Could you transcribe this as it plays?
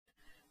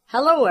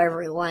Hello,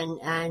 everyone,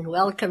 and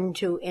welcome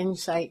to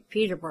Insight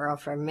Peterborough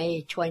for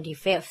May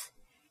 25th,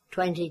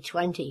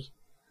 2020,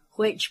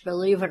 which,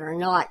 believe it or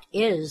not,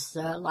 is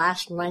the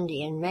last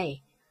Monday in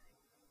May.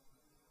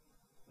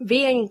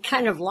 Being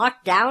kind of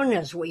locked down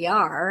as we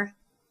are,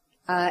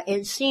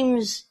 it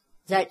seems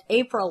that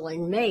April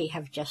and May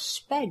have just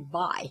sped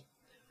by.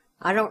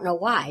 I don't know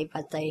why,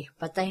 but they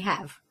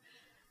have.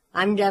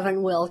 I'm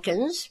Devin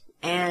Wilkins,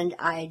 and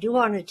I do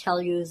want to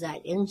tell you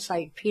that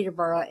Insight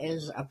Peterborough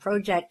is a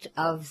project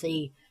of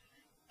the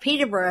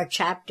Peterborough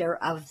chapter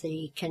of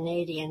the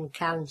Canadian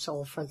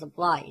Council for the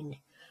Blind,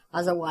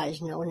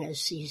 otherwise known as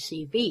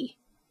CCB.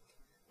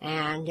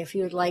 And if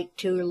you'd like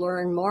to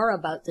learn more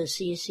about the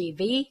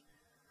CCB,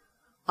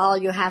 all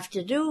you have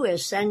to do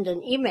is send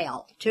an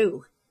email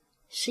to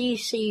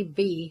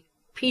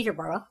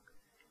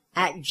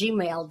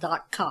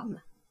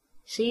ccbpeterborough@gmail.com.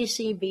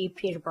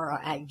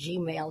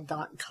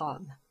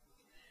 ccbpeterborough@gmail.com.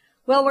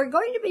 Well, we're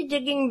going to be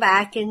digging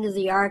back into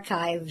the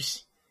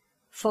archives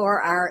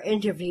for our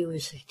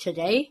interviews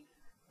today,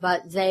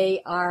 but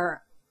they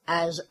are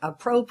as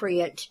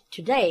appropriate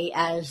today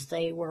as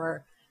they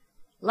were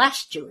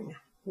last June,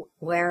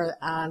 where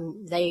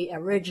they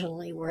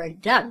originally were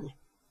done.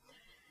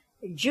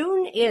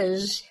 June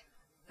is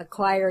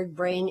Acquired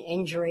Brain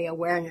Injury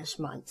Awareness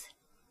Month,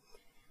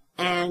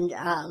 and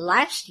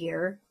last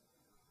year,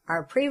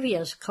 our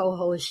previous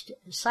co-host,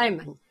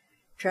 Simon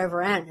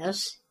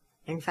Treviranus,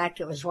 in fact,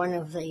 it was one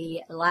of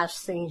the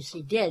last things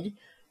he did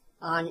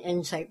on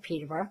Insight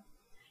Peterborough.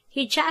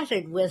 He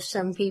chatted with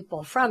some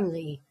people from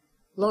the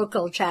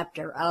local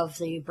chapter of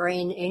the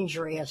Brain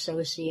Injury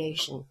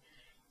Association,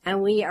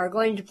 and we are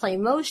going to play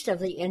most of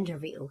the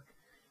interview.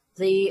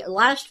 The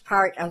last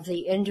part of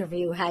the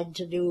interview had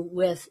to do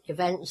with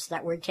events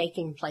that were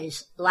taking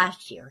place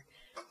last year,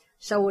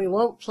 so we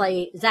won't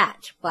play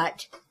that,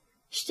 but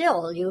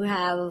still you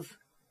have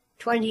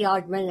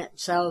 20-odd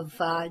minutes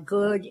of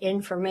good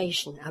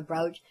information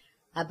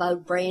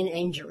about brain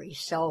injury.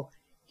 So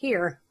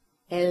here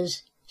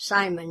is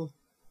Simon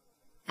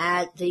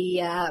at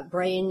the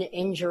Brain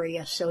Injury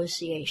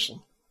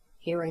Association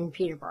here in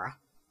Peterborough.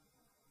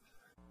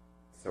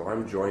 So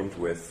I'm joined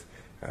with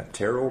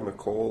Terrell,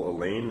 Nicole,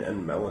 Elaine,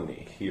 and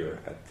Melanie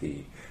here at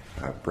the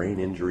Brain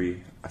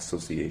Injury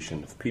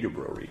Association of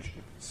Peterborough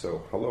region.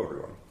 So hello,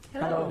 everyone.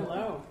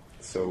 Hello.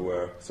 So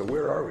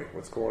where are we?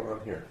 What's going on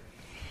here?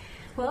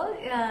 Well,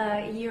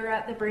 you're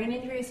at the Brain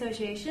Injury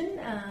Association,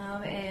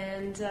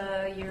 and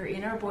you're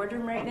in our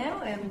boardroom right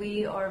now, and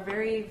we are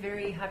very,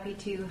 very happy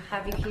to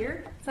have you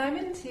here,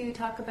 Simon, to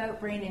talk about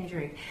brain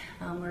injury.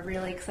 We're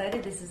really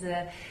excited. This is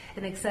an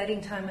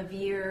exciting time of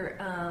year,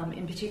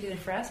 in particular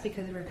for us,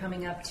 because we're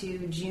coming up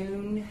to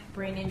June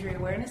Brain Injury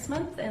Awareness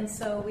Month, and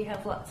so we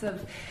have lots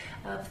of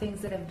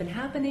things that have been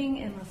happening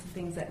and lots of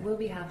things that will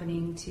be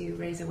happening to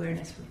raise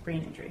awareness for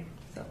brain injury.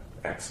 So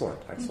Excellent.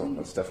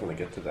 Let's definitely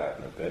get to that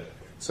in a bit.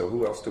 So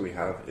who else do we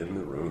have in the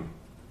room?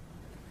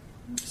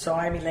 So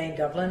I'm Elaine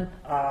Dublin.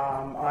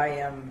 I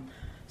am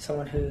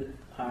someone who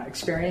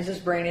experiences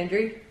brain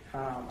injury.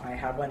 I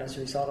have one as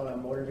a result of a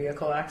motor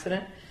vehicle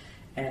accident,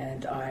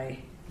 and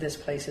this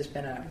place has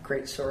been a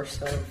great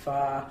source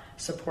of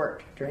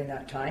support during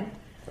that time.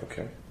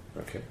 Okay.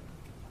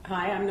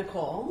 Hi, I'm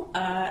Nicole.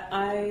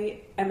 I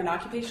am an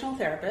occupational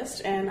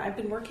therapist, and I've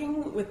been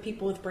working with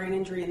people with brain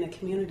injury in the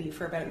community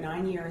for about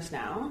 9 years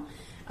now.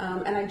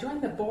 And I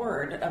joined the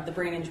board of the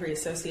Brain Injury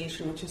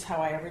Association, which is how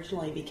I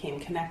originally became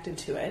connected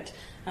to it.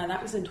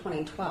 That was in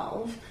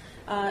 2012.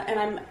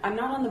 And I'm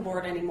not on the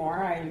board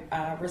anymore. I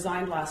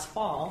resigned last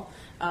fall.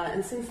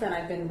 And since then,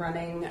 I've been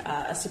running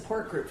a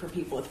support group for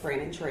people with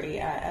brain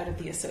injury out of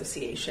the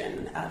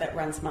association that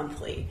runs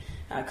monthly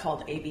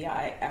called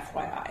ABI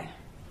FYI.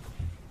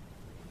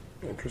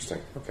 Interesting.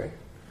 Okay.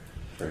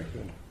 Very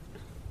good.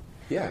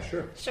 Yeah,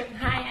 sure. Sure.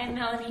 Hi, I'm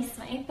Melanie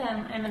Smythe.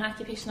 I'm an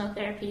occupational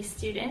therapy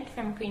student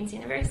from Queen's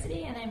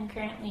University, and I'm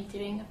currently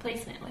doing a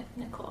placement with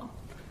Nicole.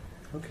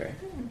 Okay.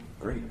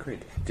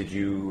 Great. Did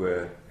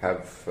you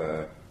have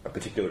a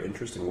particular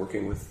interest in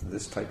working with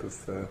this type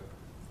of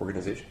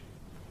organization?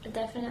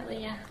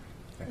 Definitely, yeah.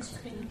 Excellent. It's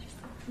pretty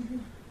interesting. Mm-hmm.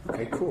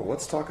 Okay, cool.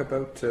 Let's talk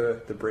about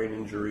the Brain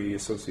Injury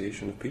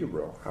Association of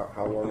Peterborough.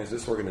 How long has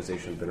this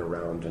organization been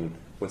around, and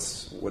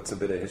what's a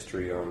bit of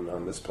history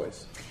on this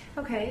place?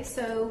 Okay,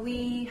 so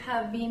we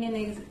have been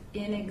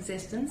in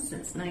existence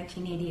since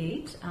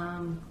 1988.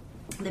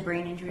 The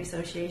Brain Injury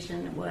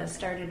Association was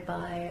started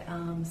by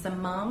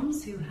some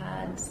moms who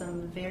had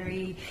some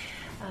very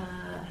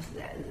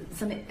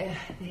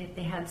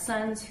they had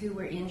sons who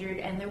were injured,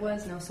 and there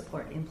was no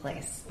support in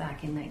place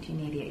back in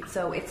 1988.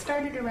 So it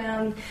started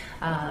around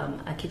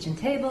a kitchen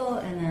table,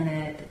 and then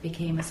it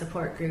became a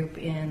support group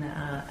in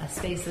a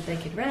space that they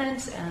could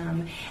rent,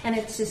 and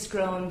it's just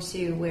grown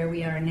to where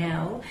we are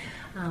now.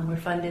 We're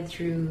funded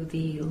through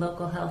the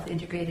Local Health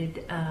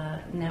Integrated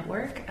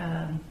Network,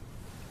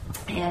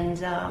 And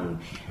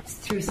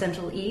through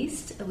Central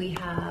East, we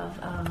have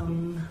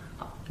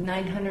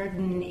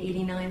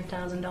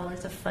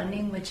 $989,000 of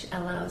funding, which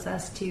allows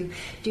us to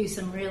do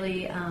some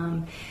really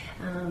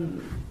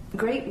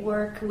great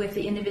work with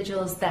the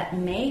individuals that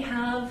may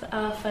have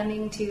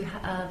funding to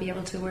be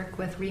able to work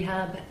with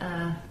rehab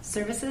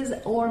services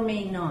or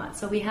may not.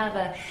 So we have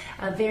a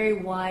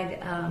very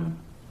wide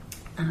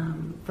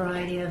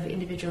variety of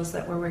individuals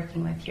that we're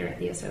working with here at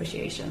the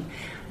association.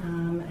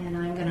 And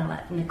I'm going to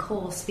let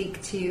Nicole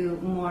speak to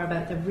more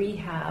about the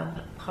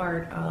rehab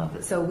part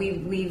of. So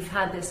we've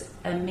had this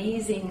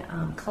amazing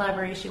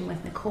collaboration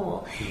with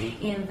Nicole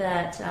in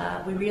that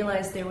we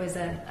realized there was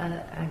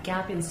a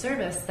gap in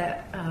service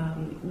that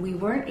we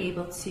weren't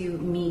able to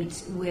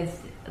meet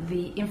with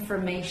the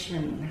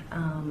information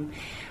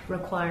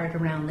required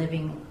around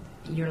living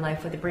your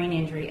life with a brain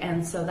injury,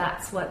 and so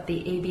that's what the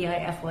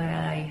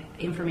ABI-FYI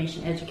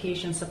Information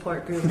Education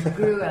Support Group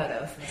grew out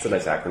of. It's a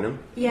nice acronym.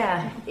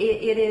 Yeah,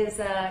 it is.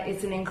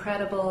 It's an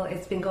incredible.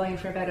 It's been going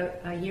for about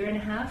a year and a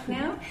half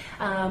now,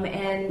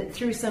 and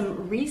through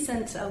some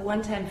recent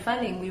one-time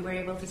funding, we were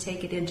able to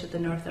take it into the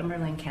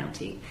Northumberland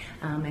County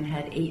and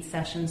had 8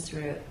 sessions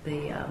throughout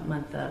the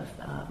month of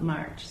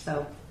March.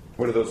 So.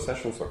 What do those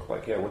sessions look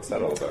like? Yeah, what's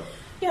that all about?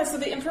 Yeah, so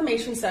the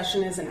information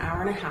session is an hour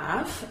and a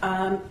half.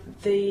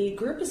 The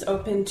group is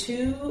open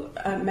to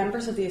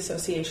members of the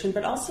association,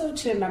 but also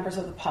to members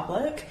of the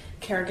public,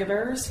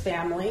 caregivers,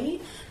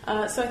 family.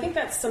 So I think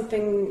that's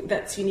something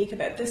that's unique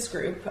about this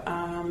group,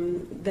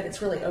 that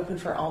it's really open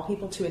for all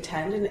people to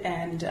attend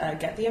and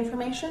get the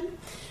information.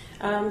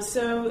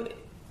 So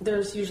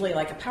there's usually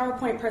like a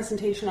PowerPoint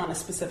presentation on a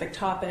specific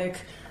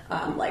topic,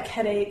 like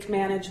headache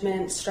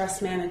management,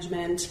 stress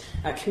management,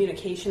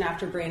 communication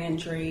after brain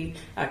injury,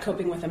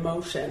 coping with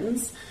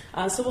emotions.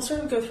 So we'll sort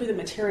of go through the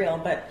material,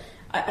 but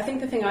I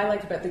think the thing I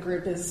like about the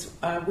group is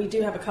we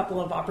do have a couple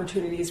of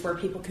opportunities where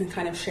people can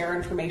kind of share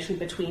information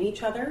between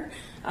each other.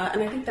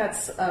 And I think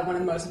that's one of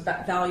the most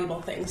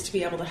valuable things, to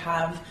be able to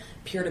have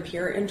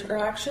peer-to-peer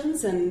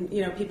interactions, and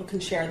people can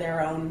share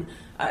their own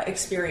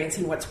experience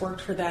and what's worked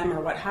for them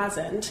or what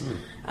hasn't.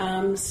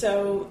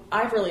 So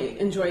I've really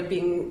enjoyed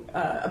being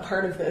a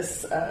part of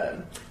this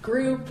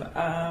group.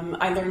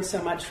 I learned so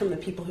much from the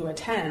people who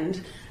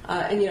attend,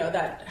 and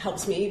that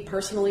helps me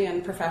personally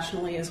and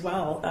professionally as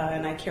well,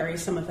 and I carry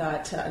some of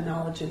that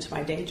knowledge into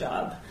my day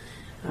job.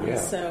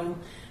 So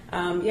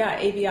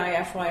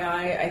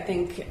ABI-FYI I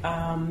think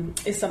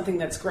is something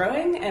that's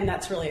growing, and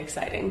that's really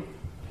exciting.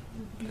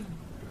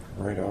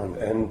 Right on.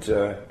 And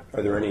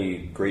are there any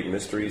great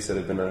mysteries that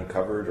have been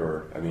uncovered,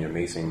 or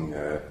amazing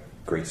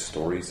great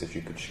stories that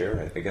you could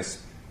share? I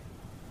guess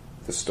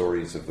the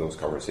stories of those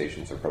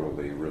conversations are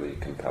probably really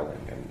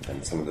compelling,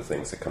 and some of the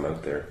things that come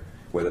out there,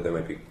 whether they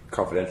might be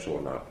confidential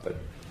or not. But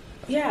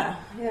yeah.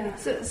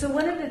 So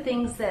one of the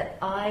things that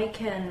I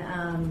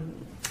can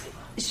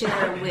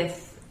share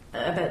with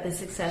about the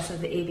success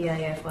of the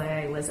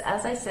ABI-FYI was,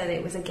 as I said,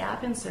 it was a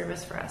gap in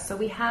service for us. So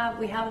we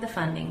have the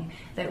funding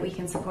that we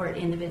can support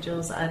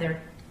individuals either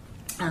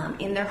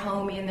in their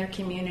home, in their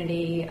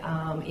community,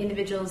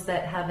 individuals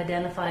that have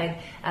identified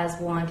as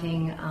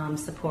wanting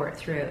support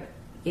throughout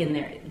in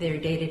their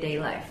day-to-day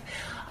life.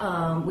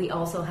 We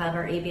also have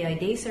our ABI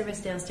day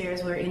service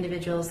downstairs where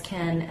individuals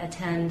can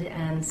attend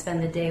and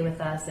spend the day with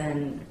us,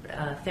 and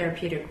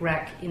therapeutic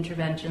rec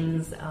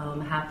interventions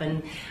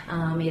happen.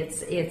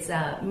 It's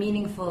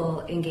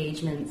meaningful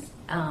engagements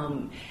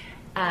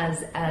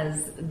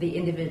as the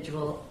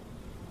individual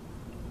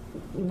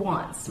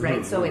wants,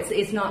 right? So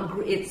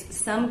it's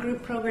some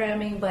group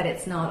programming, but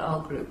it's not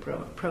all group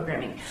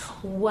programming.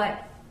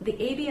 What the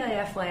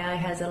ABI-FYI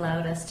has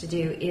allowed us to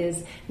do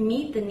is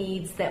meet the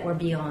needs that were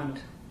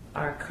beyond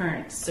our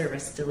current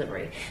service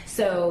delivery.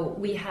 So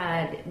we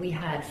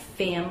had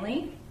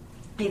family.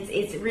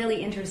 It's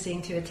really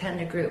interesting to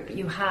attend a group.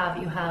 You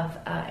have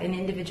an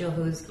individual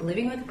who's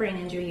living with brain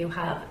injury. You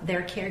have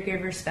their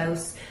caregiver,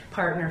 spouse,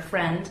 partner,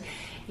 friend.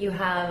 You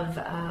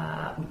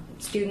have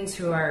students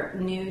who are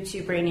new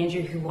to brain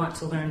injury who want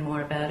to learn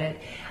more about it.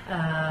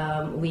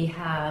 We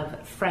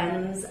have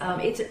friends.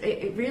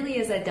 It really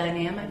is a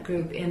dynamic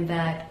group in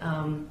that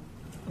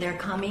they're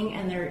coming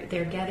and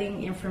they're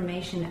getting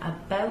information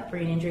about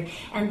brain injury.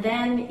 And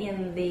then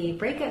in the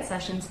breakout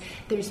sessions,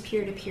 there's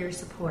peer-to-peer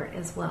support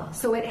as well.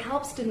 So it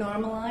helps to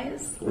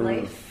normalize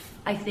life,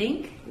 I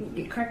think.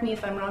 Correct me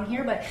if I'm wrong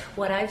here, but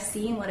what I've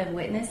seen, what I've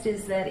witnessed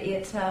is that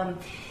it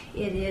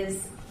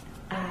is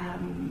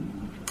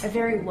a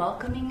very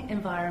welcoming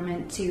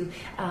environment to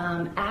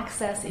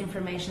access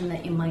information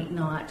that you might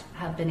not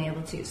have been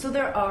able to. So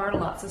there are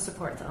lots of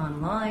supports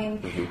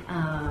online.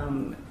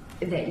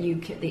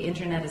 The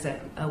internet is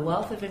a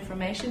wealth of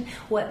information.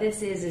 What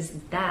this is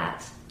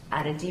that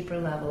at a deeper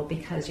level,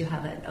 because you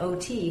have an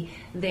OT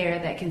there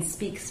that can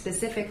speak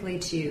specifically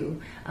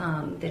to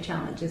the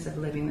challenges of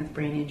living with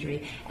brain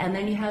injury. And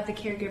then you have the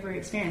caregiver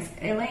experience.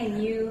 Elaine,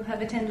 you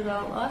have attended a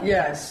lot?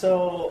 Yeah,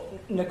 so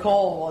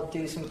Nicole will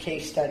do some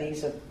case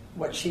studies of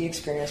what she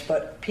experienced,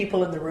 but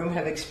people in the room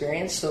have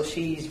experienced, so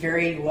she's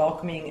very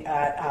welcoming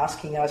at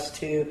asking us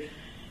to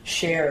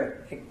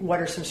share what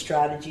are some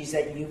strategies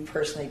that you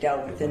personally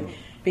dealt with. And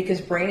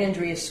because brain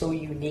injury is so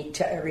unique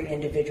to every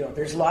individual,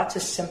 there's lots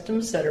of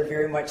symptoms that are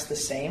very much the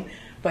same,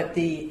 but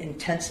the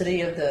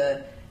intensity of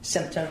the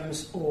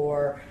symptoms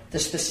or the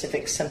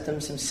specific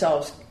symptoms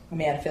themselves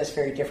manifest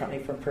very differently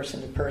from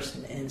person to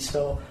person. And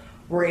so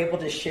we're able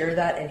to share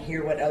that and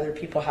hear what other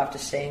people have to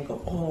say and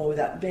go, oh,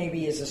 that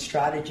maybe is a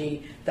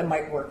strategy that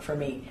might work for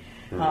me.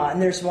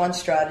 And there's one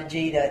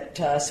strategy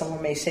that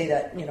someone may say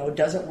that,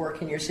 doesn't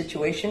work in your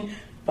situation,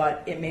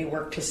 but it may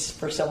work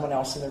for someone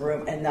else in the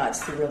room. And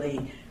that's the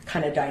really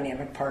kind of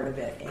dynamic part of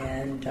it.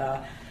 And,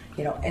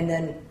 and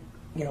then,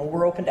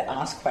 we're open to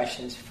ask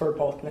questions for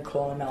both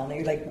Nicole and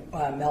Melanie. Like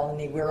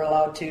Melanie, we're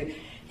allowed to,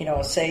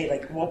 say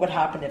like, what would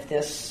happen if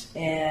this,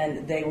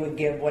 and they would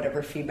give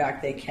whatever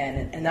feedback they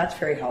can. And that's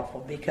very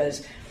helpful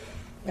because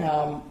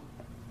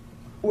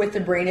with the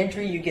brain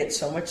injury, you get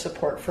so much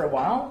support for a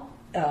while.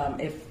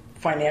 If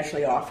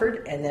financially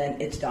offered, and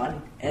then it's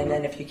done. And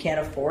then if you can't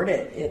afford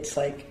it, it's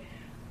like,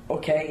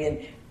 okay.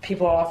 And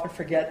people often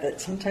forget that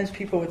sometimes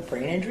people with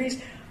brain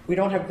injuries, we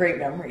don't have great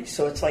memories.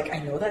 So it's like, I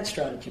know that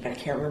strategy, but I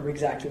can't remember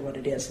exactly what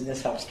it is. And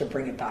this helps to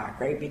bring it back,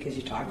 right? Because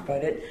you talk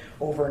about it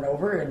over and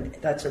over, and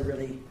that's a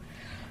really,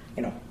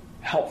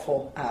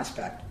 helpful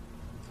aspect.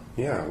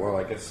 Yeah, well,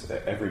 I guess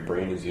every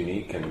brain is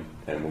unique, and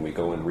when we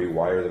go and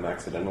rewire them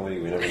accidentally,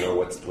 we never know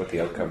what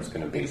the outcome's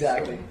going to be.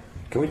 Exactly. So,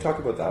 can we talk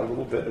about that a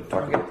little bit?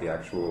 Talk about the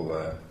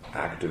actual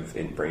active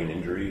brain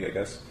injury, I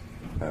guess.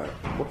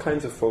 What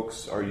kinds of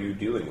folks are you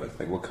dealing with?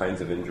 Like, what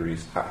kinds of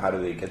injuries? How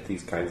do they get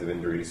these kinds of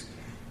injuries?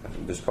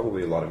 There's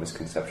probably a lot of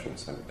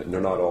misconceptions. They're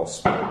not all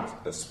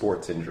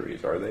sports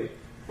injuries, are they?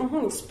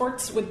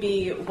 Sports would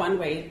be one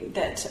way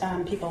that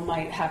people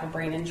might have a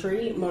brain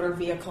injury. Motor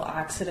vehicle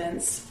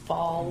accidents,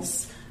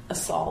 falls,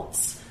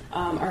 assaults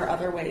are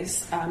other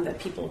ways that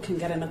people can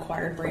get an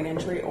acquired brain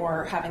injury,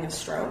 or having a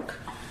stroke.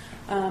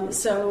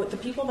 So the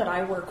people that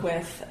I work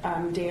with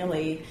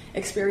daily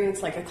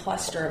experience like a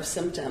cluster of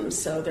symptoms.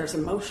 So there's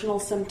emotional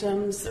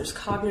symptoms, there's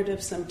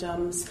cognitive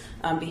symptoms,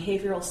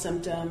 behavioral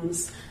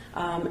symptoms,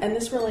 and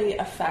this really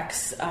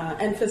affects,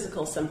 and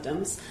physical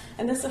symptoms.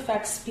 And this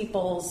affects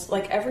people's,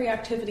 like every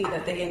activity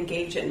that they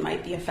engage in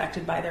might be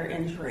affected by their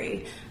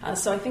injury.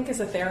 So I think as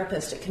a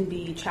therapist, it can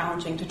be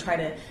challenging to try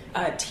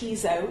to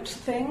tease out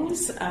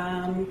things. It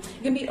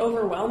can be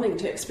overwhelming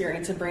to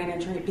experience a brain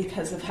injury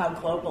because of how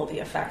global the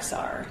effects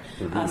are.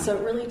 So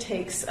it really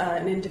takes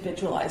an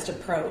individualized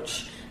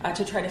approach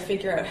to try to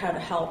figure out how to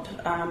help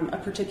a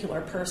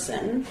particular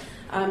person.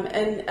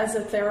 And as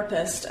a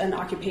therapist, an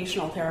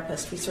occupational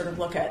therapist, we sort of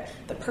look at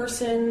the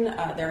person,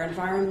 their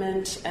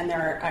environment, and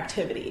their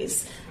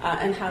activities,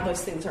 and how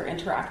those things are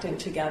interacting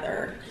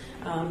together.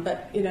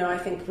 But, I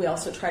think we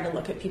also try to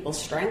look at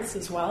people's strengths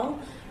as well,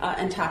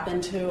 and tap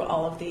into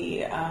all of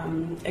the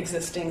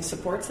existing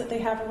supports that they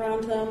have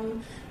around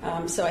them.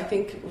 So I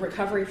think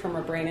recovery from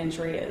a brain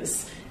injury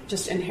is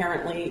just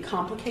inherently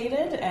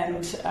complicated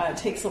and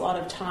takes a lot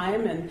of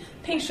time and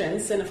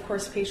patience, and of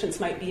course patience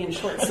might be in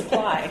short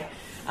supply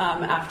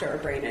after a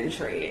brain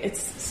injury.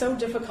 It's so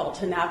difficult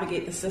to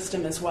navigate the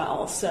system as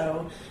well,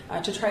 so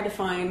to try to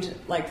find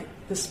like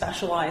the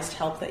specialized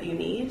help that you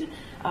need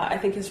I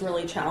think is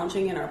really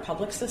challenging in our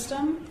public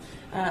system.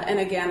 And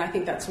again, I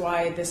think that's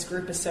why this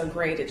group is so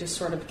great. It just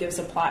sort of gives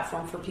a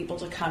platform for people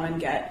to come and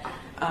get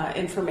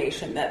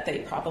information that they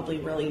probably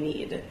really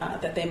need,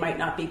 that they might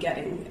not be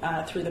getting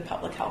through the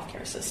public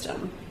healthcare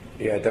system.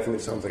 Yeah, it definitely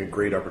sounds like a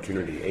great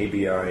opportunity.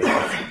 ABI,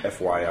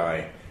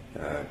 FYI,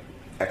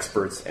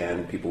 experts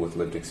and people with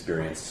lived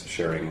experience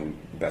sharing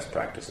best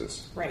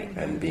practices. Right.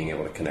 And being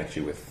able to connect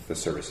you with the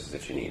services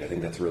that you need. I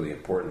think that's really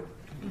important.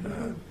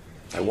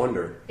 I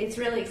wonder. It's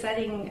really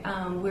exciting.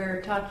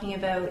 We're talking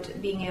about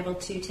being able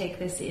to take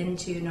this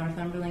into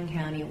Northumberland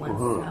County once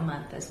a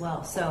month as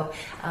well. So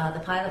the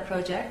pilot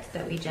project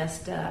that we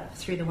just,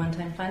 through the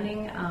one-time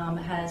funding,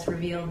 has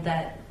revealed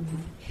that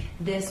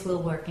this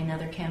will work in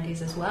other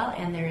counties as well,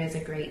 and there is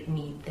a great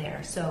need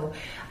there. So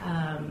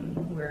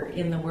we're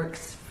in the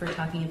works for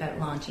talking about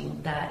launching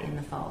that in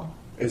the fall.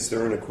 Is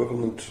there an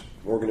equivalent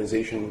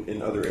organization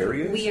in other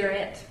areas? We are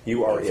it.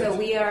 You are it. So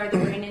we are the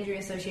Brain Injury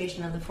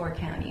Association of the 4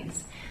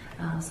 counties.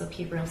 So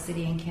Peterborough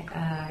City and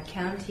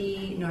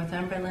County,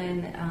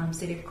 Northumberland,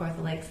 City of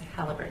Kawartha Lakes,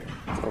 Haliburton.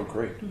 Oh,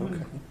 great.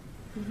 Okay.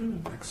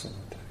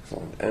 Excellent.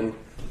 And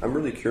I'm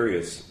really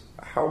curious,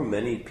 how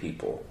many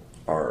people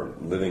are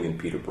living in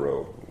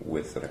Peterborough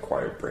with an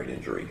acquired brain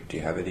injury? Do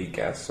you have any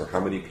guess, or how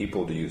many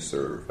people do you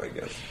serve, I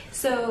guess?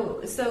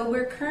 So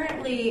we're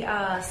currently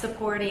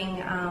supporting,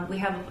 we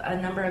have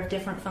a number of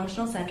different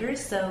functional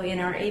centers. So in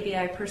our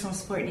ABI Personal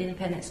Support and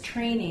Independence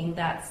Training,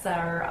 that's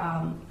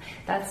our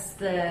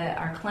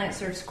client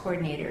service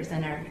coordinators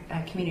and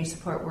our community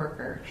support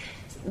worker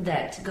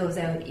that goes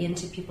out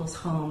into people's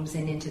homes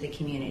and into the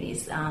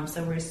communities.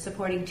 So we're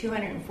supporting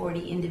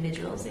 240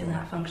 individuals in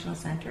that functional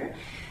center,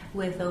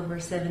 with over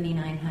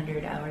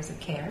 7,900 hours of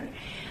care.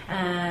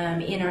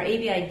 In our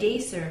ABI Day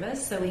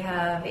Service, so we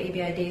have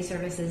ABI Day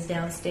Services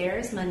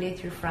downstairs Monday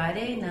through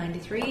Friday, 9 to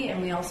 3,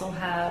 and we also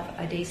have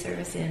a day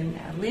service in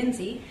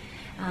Lindsay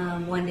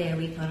one day a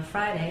week on a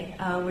Friday.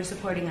 We're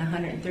supporting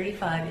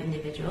 135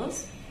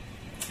 individuals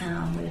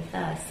with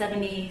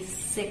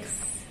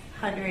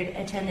 7,600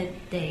 attended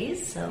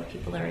days, so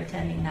people are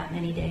attending that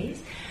many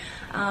days.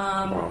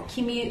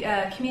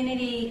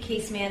 Community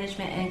case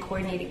management and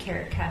coordinated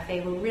care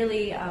cafe. We're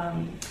really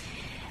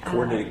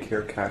Coordinated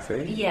care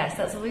cafe? Yes,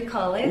 that's what we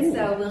call it. Ooh.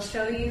 So we'll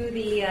show you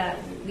we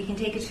can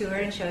take a tour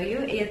and show you.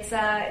 It's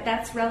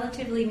that's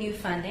relatively new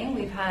funding.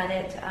 We've had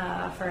it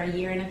for a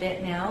year and a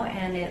bit now,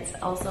 and it's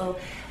also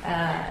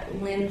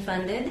LIN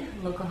funded,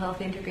 Local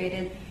Health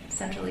Integrated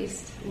Central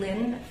East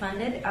LIN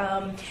funded.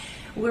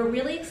 We're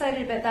really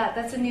excited about that.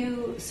 That's a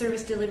new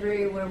service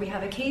delivery where we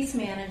have a case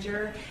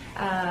manager,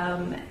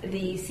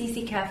 the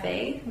CC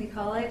Cafe, we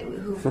call it,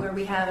 where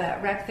we have a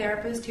rec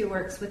therapist who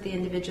works with the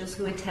individuals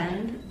who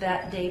attend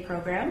that day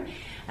program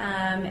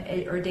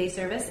or day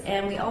service.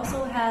 And we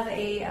also have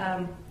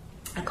a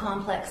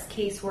complex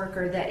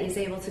caseworker that is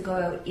able to go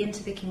out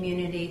into the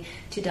community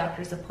to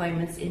doctor's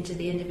appointments, into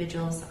the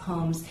individuals'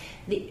 homes.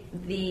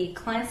 The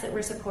clients that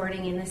we're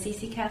supporting in the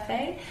CC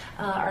Cafe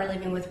are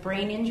living with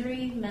brain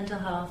injury, mental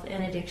health,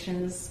 and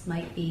addictions,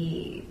 might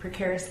be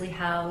precariously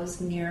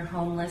housed, near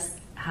homeless,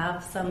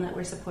 have some that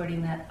we're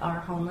supporting that are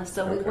homeless.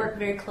 So we work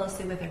very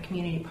closely with our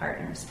community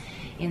partners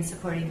in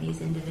supporting these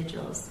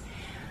individuals.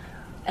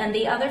 And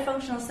the other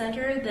functional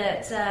center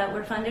that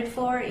we're funded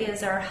for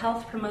is our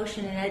health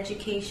promotion and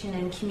education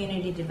and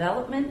community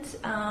development.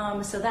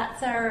 So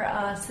that's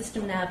our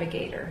system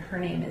navigator. Her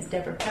name is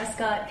Deborah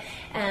Prescott.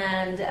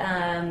 And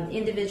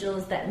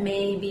individuals that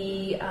may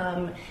be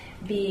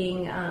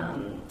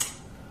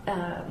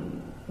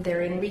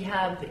they're in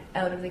rehab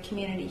out of the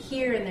community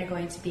here, and they're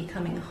going to be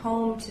coming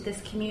home to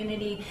this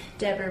community.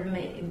 Deborah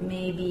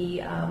may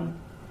be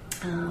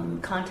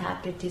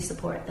contacted to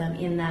support them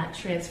in that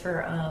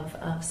transfer of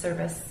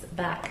service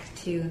back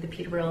to the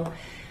Peterborough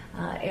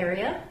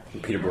area.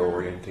 Peterborough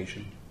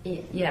orientation?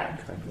 Yeah,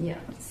 yeah.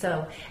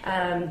 So,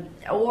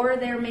 or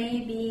there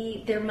might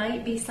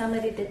be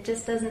somebody that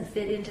just doesn't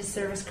fit into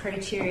service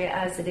criteria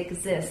as it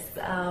exists,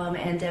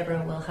 and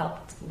Deborah will help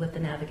with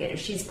the navigator.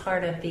 She's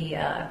part of the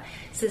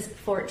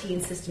 14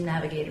 system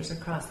navigators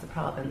across the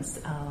province,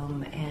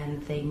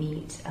 and they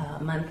meet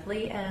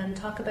monthly and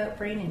talk about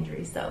brain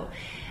injury. So.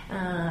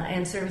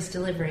 And service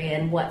delivery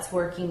and what's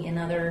working in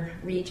other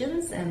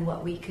regions and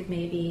what we could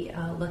maybe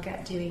look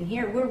at doing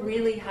here. We're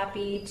really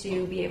happy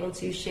to be able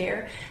to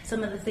share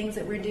some of the things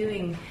that we're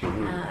doing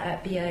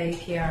at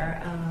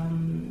BIAPR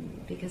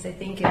because I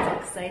think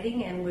it's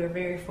exciting, and we're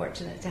very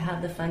fortunate to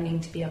have the funding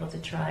to be able to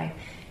try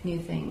new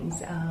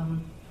things.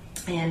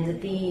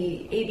 And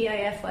the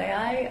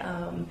ABI-FYI,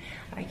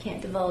 I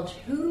can't divulge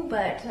who,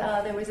 but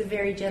there was a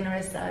very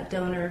generous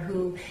donor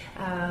who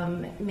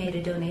made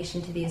a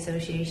donation to the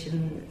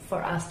association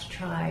for us to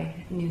try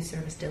new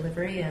service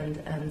delivery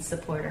and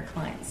support our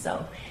clients.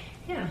 So,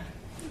 yeah.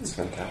 That's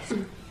fantastic.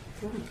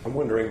 I'm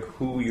wondering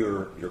who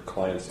your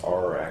clients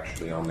are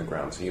actually on the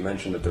ground. So you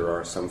mentioned that there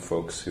are some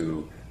folks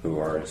who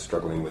are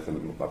struggling with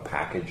a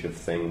package of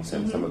things,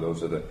 and some of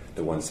those are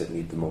the ones that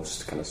need the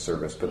most kind of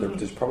service. But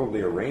there's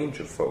probably a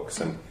range of folks,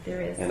 and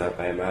there is. And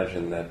I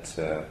imagine that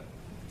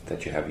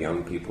you have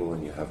young people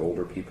and you have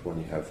older people and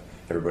you have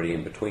everybody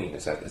in between.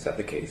 Is that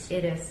the case?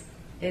 It is.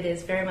 It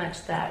is very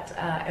much that.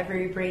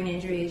 Every brain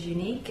injury is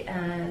unique,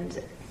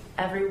 and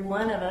every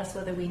one of us,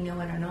 whether we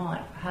know it or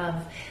not,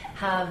 have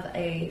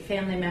a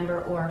family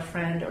member or a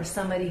friend or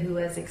somebody who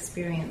has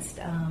experienced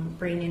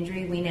brain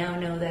injury. We now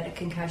know that a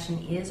concussion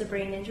is a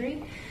brain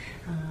injury.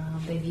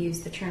 They've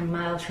used the term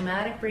mild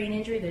traumatic brain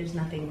injury. There's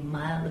nothing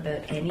mild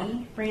about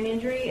any brain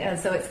injury.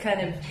 So it's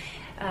kind of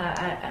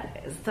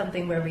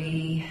something where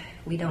we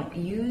don't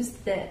use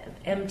the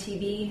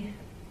MTBI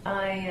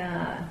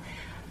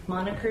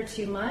moniker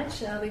too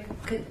much, a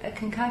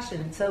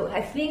concussion. So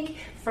I think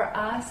for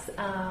us,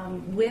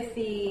 with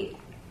the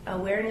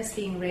awareness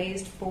being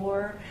raised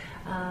for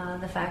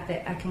the fact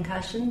that a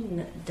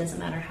concussion, doesn't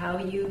matter how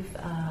you've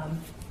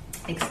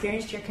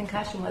experienced your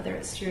concussion, whether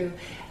it's through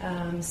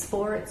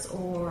sports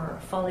or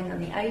falling on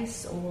the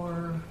ice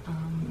or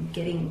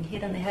getting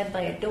hit on the head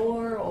by a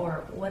door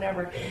or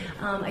whatever,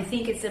 I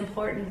think it's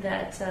important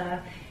that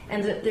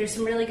and there's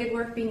some really good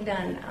work being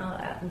done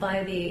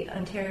by the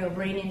Ontario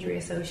Brain Injury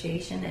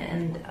Association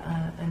and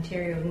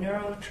Ontario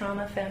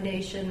Neurotrauma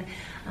Foundation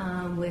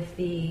with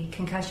the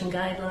concussion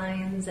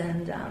guidelines,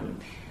 and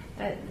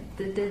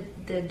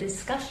the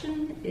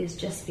discussion is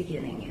just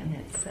beginning, and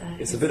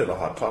it's a bit of a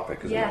hot topic,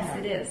 isn't it? Yes,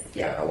 it is.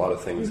 Yeah, a lot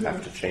of things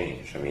have to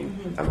change. I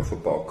mean, I'm a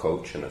football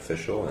coach and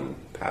official and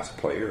past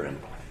player, and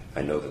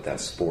I know that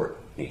sport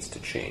needs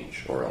to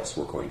change, or else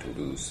we're going to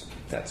lose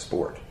that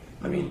sport.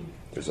 I mean,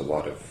 there's a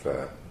lot of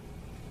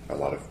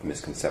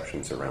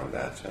misconceptions around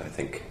that. And I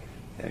think,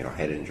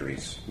 head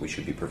injuries, we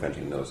should be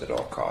preventing those at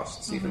all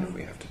costs, even if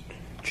we have to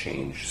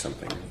change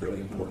something really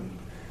important.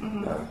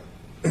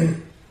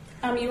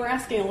 You were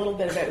asking a little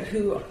bit about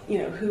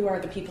who are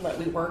the people that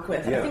we work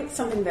with. Yeah. I think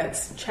something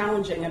that's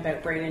challenging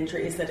about brain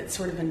injury is that it's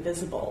sort of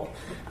invisible.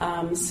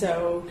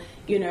 So,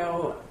 you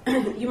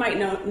might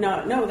not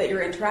know that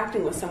you're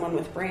interacting with someone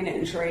with brain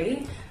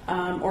injury,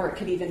 or it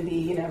could even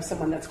be,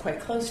 someone that's quite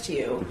close to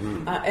you,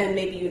 and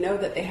maybe you know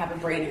that they have a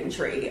brain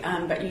injury,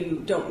 but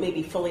you don't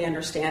maybe fully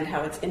understand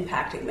how it's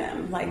impacting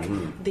them. Like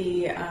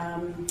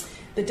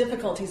the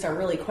difficulties are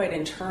really quite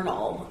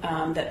internal,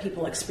 that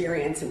people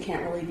experience and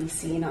can't really be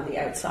seen on the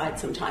outside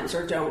sometimes,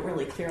 or don't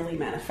really clearly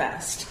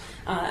manifest.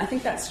 I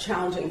think that's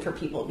challenging for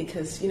people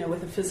because,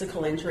 with a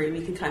physical injury,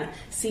 we can kind of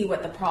see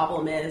what the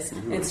problem is,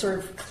 and it's sort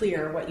of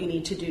clear what you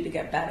need to do to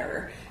get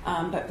better.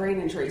 But brain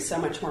injury is so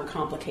much more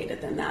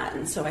complicated than that.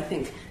 And so I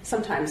think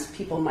sometimes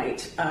people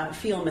might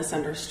feel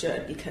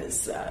misunderstood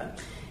because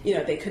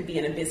they could be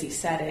in a busy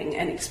setting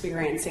and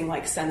experiencing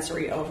like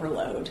sensory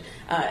overload,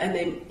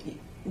 and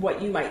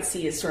what you might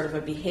see is sort of a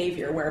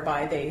behavior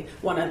whereby they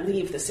want to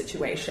leave the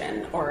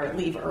situation or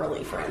leave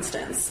early, for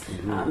instance.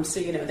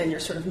 So, then you're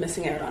sort of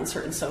missing out on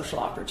certain social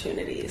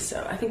opportunities.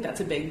 So I think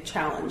that's a big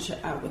challenge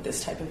with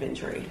this type of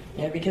injury.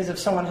 Yeah, because if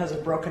someone has a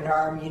broken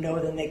arm,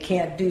 then they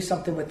can't do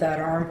something with that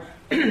arm,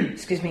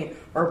 excuse me,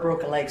 or a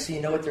broken leg, so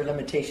you know what their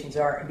limitations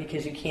are. And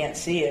because you can't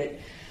see it,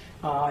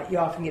 you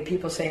often get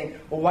people saying,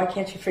 well, why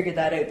can't you figure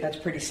that out? That's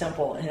pretty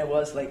simple. And it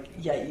was like,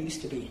 yeah, it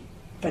used to be,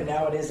 but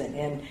now it isn't.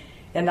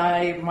 And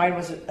mine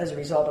was as a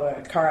result of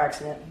a car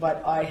accident,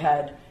 but I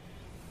had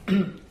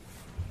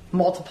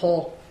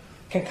multiple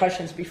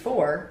concussions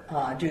before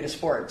due to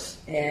sports,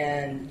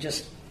 and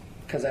just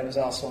because I was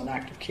also an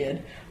active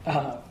kid.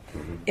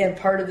 And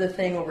part of the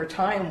thing over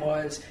time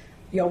was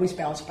you always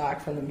bounce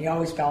back from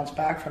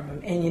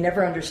them. And you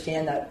never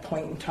understand that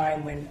point in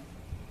time when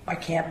I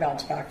can't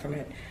bounce back from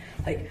it.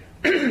 Like,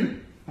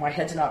 my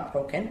head's not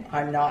broken.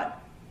 I'm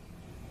not,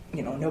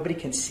 nobody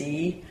can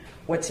see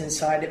what's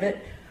inside of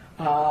it.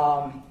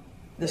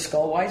 The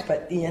skull-wise,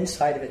 but the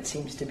inside of it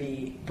seems to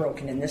be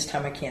broken, and this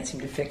time I can't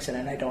seem to fix it,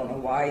 and I don't know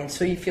why. And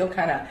so you feel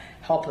kind of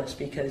helpless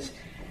because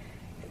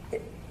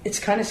it's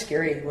kind of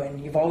scary when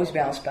you've always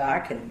bounced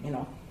back, and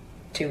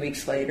 2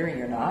 weeks later and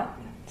you're not,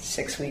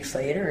 6 weeks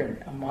later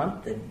and a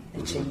month, and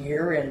it's a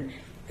year, and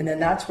then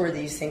that's where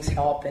these things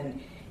help.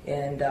 And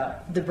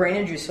the Brain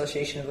Injury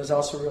Association was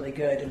also really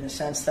good in the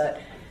sense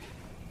that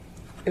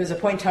it was a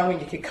point in time when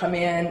you could come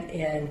in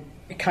and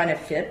it kind of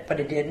fit, but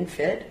it didn't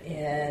fit.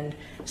 And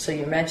so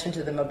you mentioned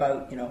to them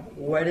about,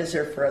 what is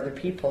there for other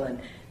people?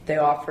 And they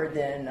offered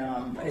then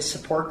a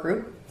support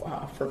group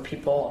for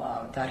people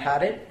that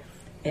had it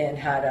and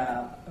had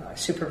a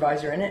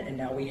supervisor in it. And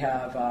now we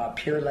have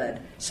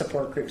peer-led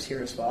support groups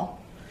here as well.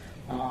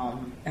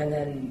 And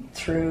then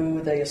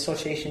through the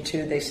association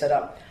too, they set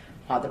up,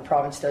 the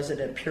province does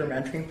it, a peer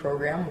mentoring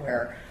program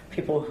where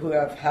people who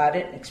have had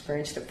it and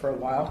experienced it for a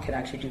while can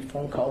actually do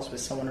phone calls with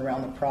someone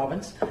around the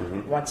province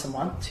once a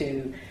month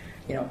to,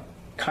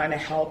 kind of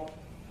help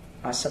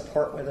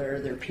support whether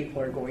their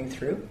people are going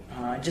through,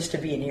 just to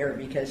be an ear,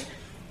 because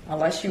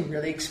unless you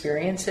really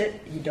experience it,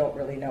 you don't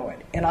really know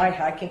it. And I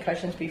had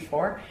concussions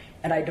before,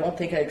 and I don't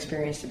think I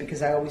experienced it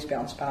because I always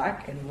bounce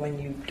back. And when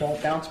you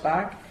don't bounce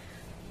back,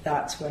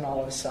 that's when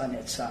all of a sudden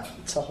it's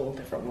a whole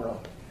different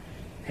world.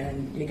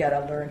 And you got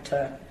to learn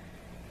to.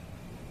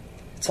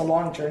 It's a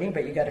long journey,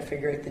 but you got to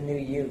figure out the new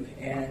you,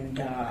 and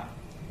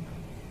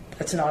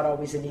that's not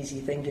always an easy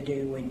thing to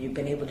do when you've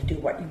been able to do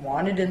what you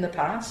wanted in the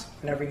past,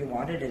 whenever you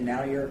wanted, and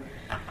now you're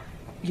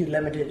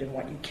limited in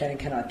what you can and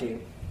cannot do.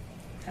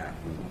 Yeah.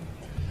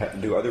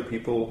 Do other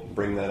people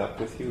bring that up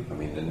with you? I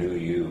mean, the new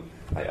you.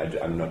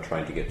 I'm not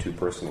trying to get too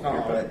personal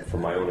here, but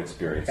from my own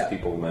experience,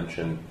 people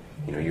mention,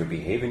 you're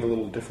behaving a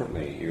little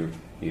differently. You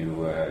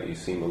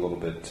seem a little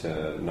bit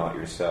not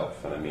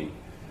yourself, and I mean,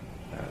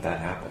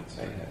 that happens.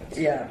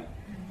 Yeah.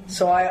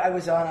 So I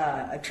was on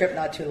a trip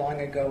not too long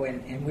ago,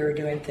 and we were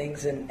doing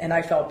things, and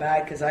I felt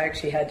bad because I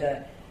actually had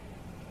to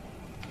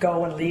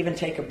go and leave and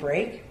take a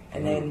break,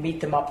 and then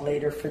meet them up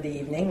later for the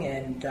evening.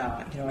 And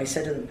I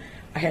said to them,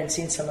 I hadn't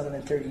seen some of them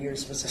in 30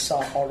 years. It was a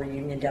softball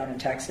reunion down in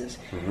Texas,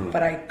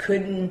 but I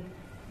couldn't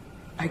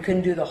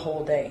do the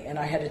whole day, and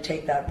I had to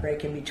take that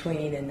break in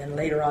between. And then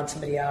later on,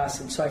 somebody asked,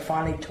 and so I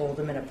finally told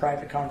them in a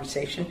private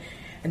conversation,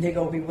 and they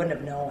go, "We wouldn't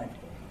have known."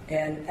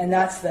 And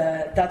that's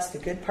the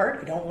good part.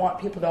 I don't want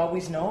people to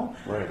always know,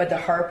 but the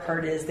hard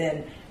part is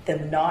then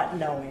them not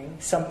knowing.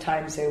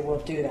 Sometimes they will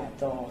do that.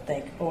 They'll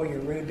think, "Oh, you're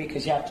rude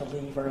because you have to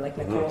leave," or like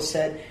Nicole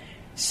said,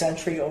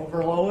 sensory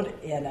overload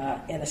in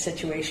a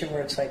situation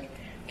where it's like,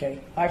 okay,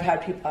 I've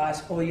had people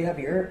ask, "Oh, you have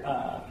your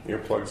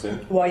earplugs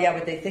in?" Well, yeah,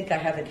 but they think I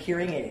have a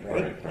hearing aid,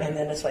 right? And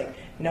then it's like,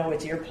 no,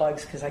 it's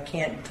earplugs because I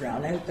can't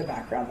drown out the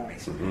background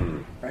noise,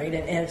 right?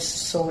 And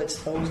so it's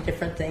those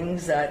different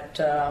things that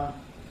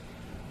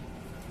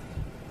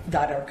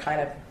that are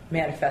kind of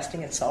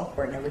manifesting itself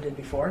where it never did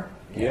before.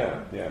 Yeah,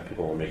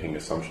 people are making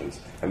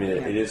assumptions. I mean,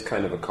 it is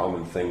kind of a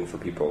common thing for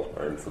people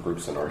or for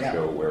groups on our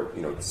show where,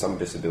 some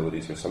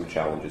disabilities or some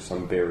challenges,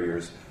 some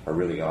barriers are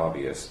really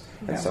obvious,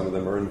 and some of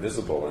them are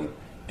invisible. And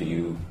do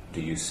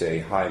you say,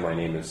 "Hi, my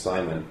name is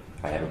Simon,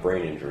 I have a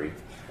brain injury,"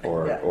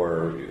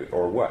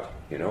 or what,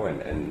 you know,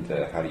 and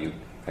how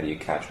do you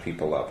catch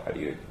people up? How do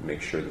you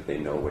make sure that they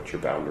know what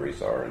your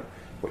boundaries are and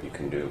what you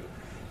can do?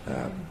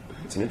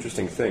 It's an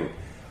interesting thing.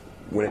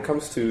 When it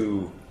comes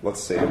to,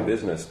 let's say, a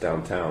business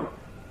downtown,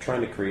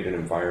 trying to create an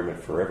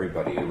environment for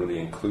everybody, a really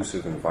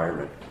inclusive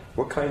environment,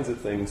 what kinds of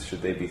things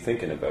should they be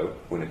thinking about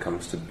when it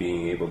comes to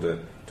being able to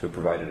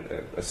provide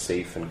a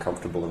safe and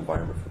comfortable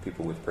environment for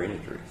people with brain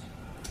injuries?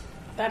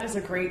 That is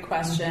a great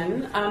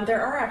question.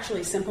 There are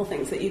actually simple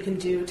things that you can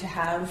do to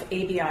have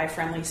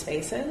ABI-friendly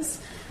spaces.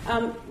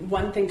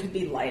 One thing could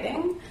be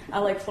lighting.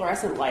 Like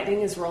fluorescent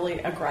lighting is really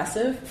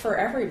aggressive for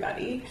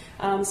everybody.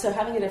 So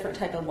having a different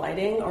type of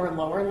lighting or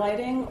lower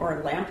lighting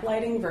or lamp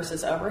lighting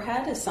versus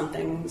overhead is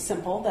something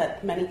simple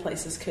that many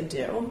places could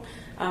do.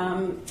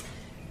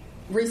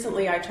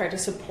 Recently, I tried to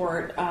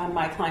support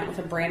my client with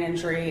a brain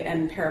injury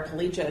and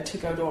paraplegia to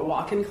go to a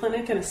walk-in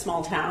clinic in a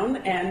small town,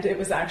 and it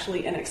was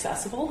actually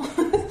inaccessible.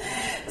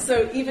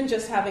 So even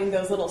just having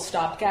those little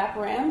stopgap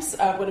ramps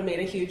would have made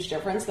a huge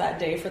difference that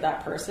day for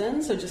that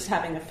person. So just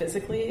having a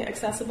physically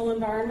accessible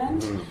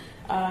environment.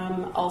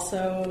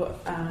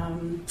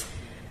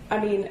 I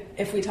mean,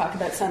 if we talk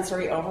about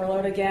sensory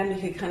overload again, we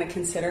could kind of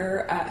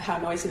consider how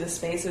noisy the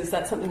space is.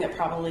 That's something that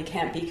probably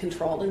can't be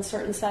controlled in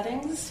certain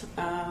settings.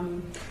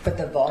 But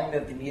the volume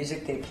of the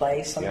music they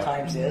play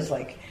sometimes is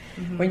like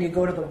when you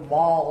go to the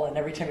mall and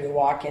every time you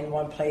walk in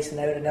one place and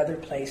out another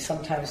place,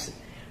 sometimes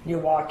you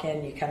walk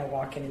in, you kind of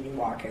walk in and you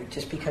walk out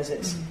just because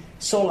it's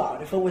so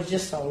loud. If it was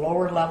just a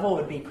lower level,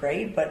 it would be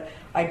great, but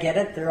I get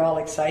it. They're all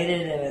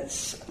excited and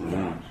it's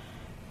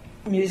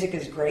music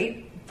is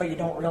great, but you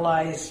don't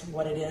realize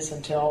what it is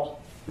until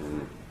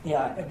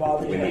it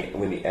bothers you.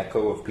 When the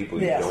echo of people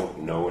you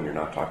don't know and you're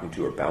not talking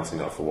to are bouncing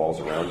off the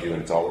walls around you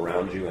and it's all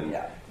around you and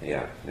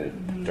a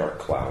dark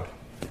cloud.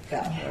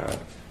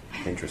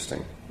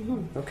 Interesting.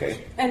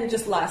 Okay. And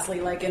just lastly,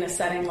 like in a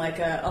setting like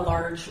a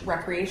large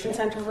recreation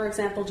center, for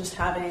example, just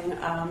having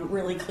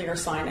really clear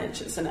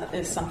signage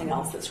is something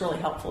else that's really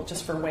helpful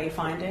just for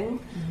wayfinding.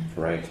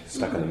 Right.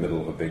 Stuck in the middle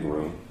of a big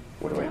room.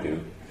 What do I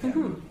do?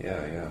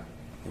 Yeah.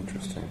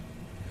 Interesting.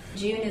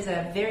 June is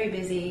a very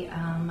busy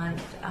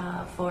month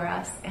for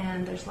us,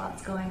 and there's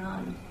lots going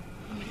on.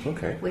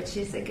 Okay. Which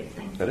is a good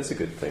thing. That is a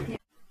good thing. Yeah.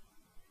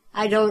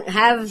 I don't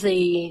have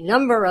the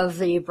number of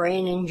the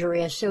Brain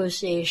Injury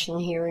Association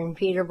here in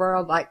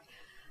Peterborough, but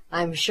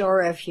I'm sure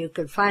if you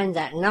could find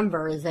that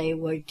number, they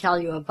would tell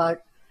you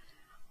about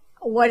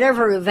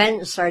whatever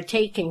events are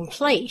taking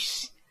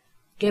place,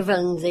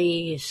 given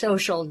the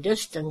social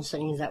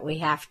distancing that we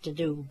have to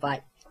do.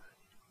 But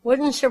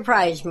wouldn't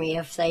surprise me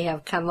if they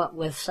have come up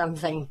with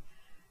something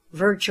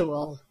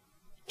virtual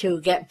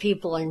to get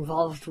people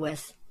involved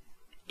with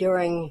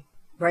during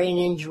Brain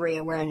Injury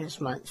Awareness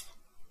Month.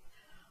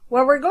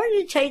 Well, we're going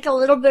to take a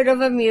little bit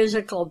of a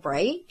musical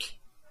break.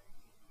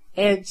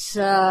 It's,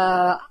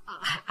 I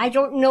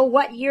don't know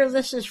what year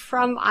this is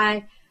from.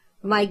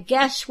 My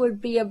guess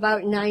would be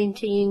about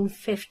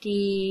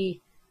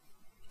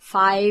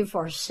 1955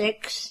 or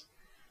 6.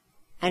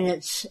 And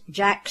it's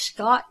Jack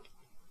Scott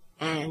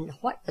and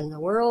What in the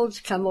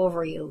World's Come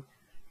Over You.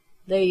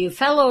 The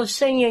fellow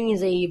singing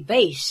the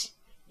bass,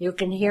 you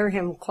can hear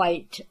him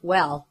quite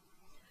well.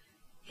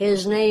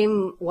 His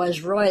name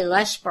was Roy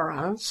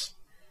L'Esperance,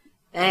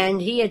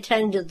 and he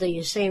attended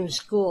the same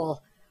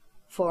school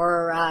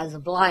for the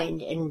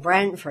blind in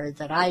Brantford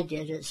that I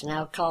did. It's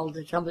now called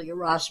the W.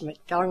 Ross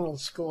Macdonald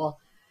School,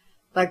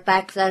 but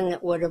back then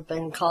it would have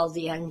been called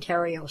the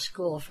Ontario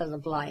School for the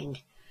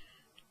Blind.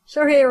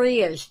 So here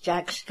he is,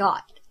 Jack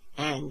Scott,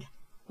 and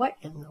What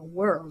in the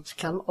World's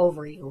Come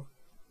Over You?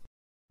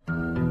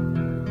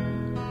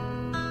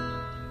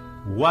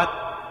 What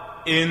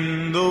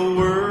in the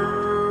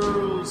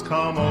world's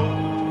come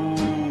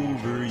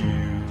over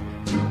you?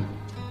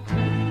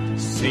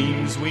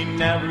 Seems we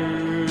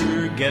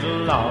never get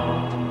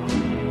along.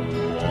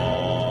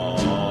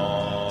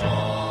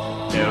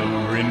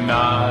 Every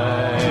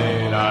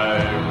night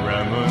I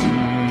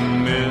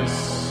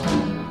reminisce,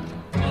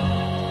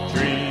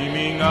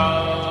 dreaming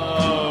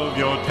of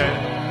your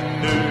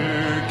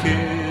tender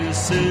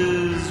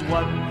kisses.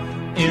 What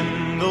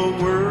in the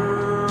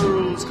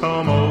world's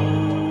come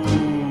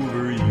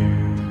over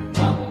you?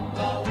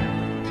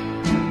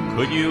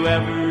 Could you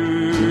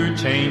ever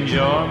change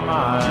your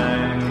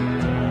mind?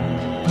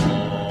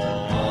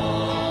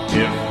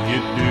 If you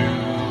do,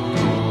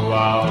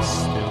 I'll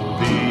still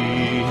be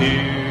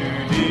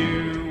here,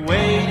 dear,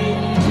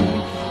 waiting,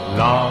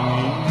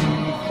 longing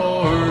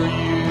for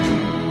you.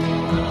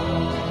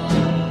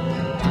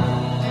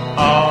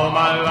 All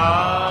my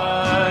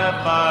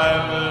life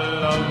I've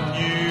loved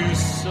you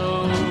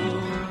so,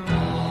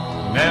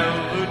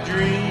 never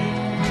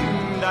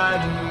dreamed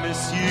I'd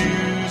miss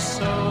you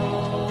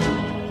so.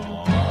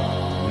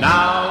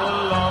 Now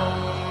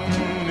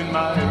alone in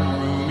my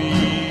room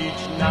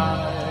each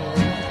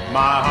night,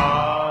 my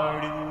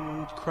heart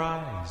it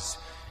cries,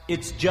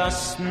 it's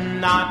just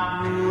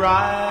not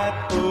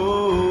right.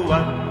 Oh,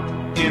 what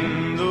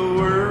in the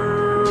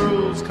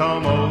world's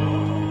come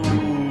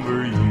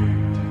over you?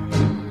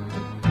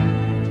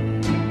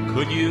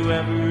 Could you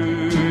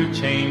ever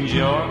change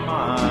your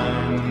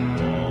mind.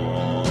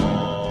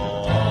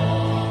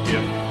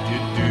 If you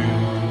do,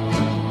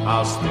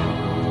 I'll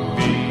still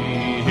be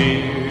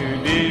here,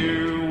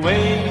 dear,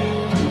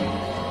 waiting,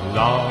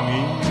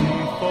 longing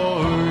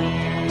for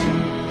you.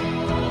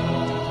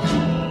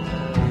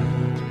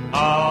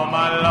 All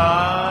my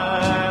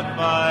life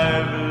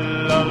I've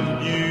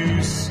loved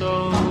you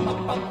so,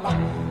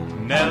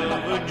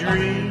 never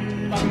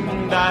dreamed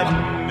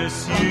I'd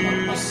miss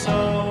you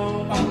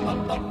so.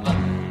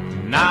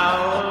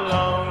 Now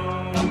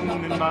alone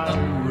in my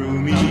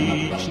room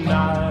each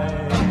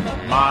night,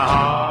 my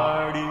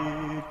heart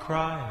it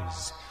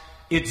cries,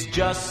 it's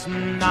just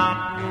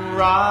not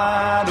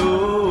right.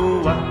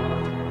 Oh,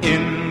 what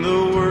in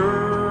the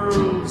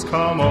world's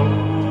come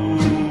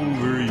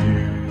over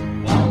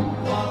you?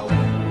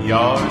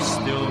 You're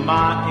still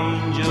my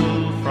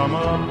angel from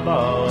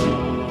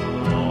above.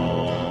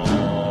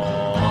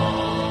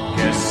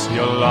 Guess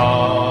you'll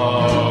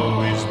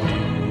always be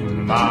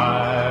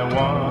my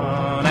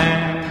one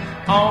and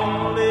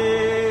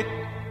only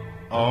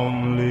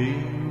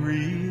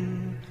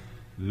real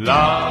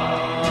love.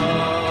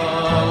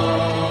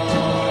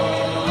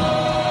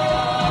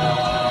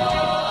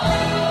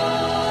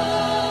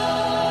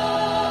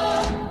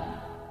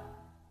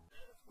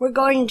 We're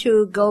going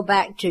to go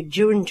back to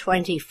June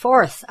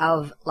 24th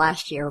of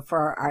last year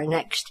for our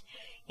next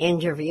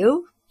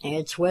interview.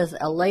 It's with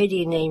a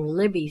lady named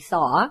Libby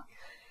Thaw,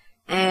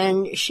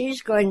 and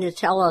she's going to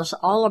tell us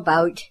all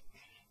about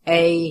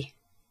an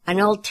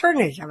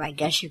alternative, I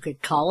guess you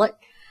could call it,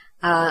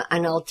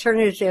 an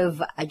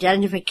alternative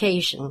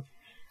identification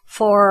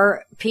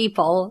for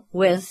people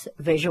with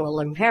visual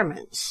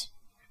impairments.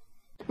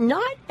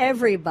 Not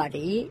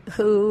everybody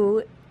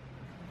who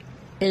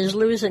is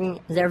losing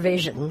their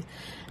vision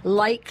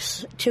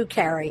likes to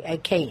carry a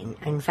cane.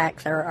 In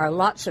fact, there are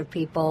lots of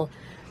people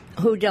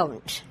who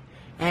don't,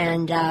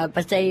 and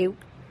but they,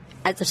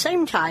 at the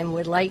same time,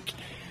 would like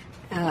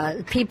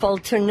people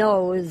to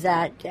know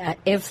that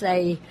if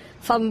they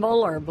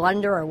fumble or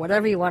blunder or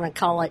whatever you want to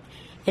call it,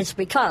 it's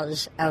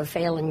because of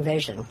failing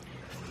vision.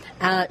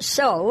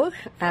 So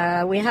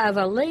we have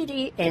a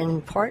lady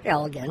in Port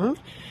Elgin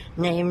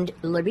named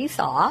Libby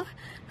Thaw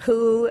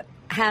who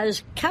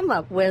has come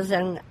up with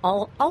an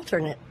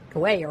alternate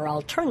way or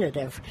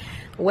alternative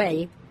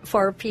way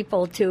for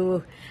people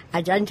to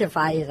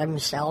identify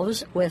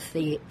themselves with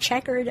the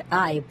Checkered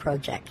Eye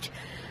Project.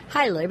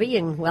 Hi, Libby,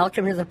 and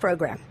welcome to the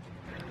program.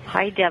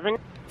 Hi, Devin.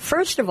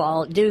 First of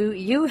all, do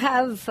you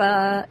have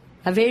a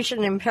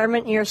vision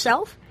impairment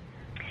yourself?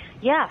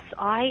 Yes,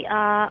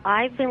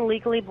 I've been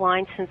legally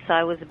blind since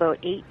I was about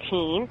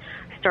 18.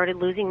 Started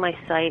losing my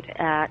sight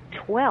at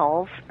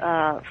 12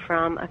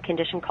 from a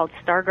condition called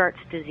Stargardt's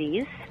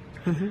disease.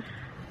 Mm-hmm.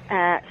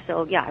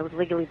 So, yeah, I was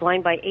legally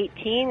blind by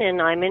 18, and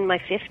I'm in my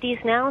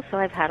 50s now, so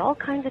I've had all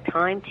kinds of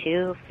time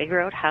to figure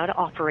out how to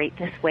operate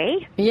this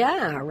way.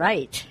 Yeah,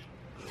 right.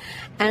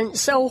 And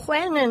so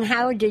when and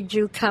how did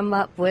you come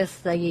up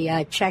with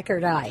the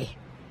Checkered Eye?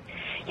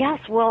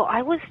 Yes, well,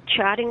 I was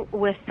chatting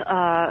with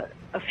a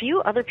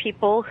few other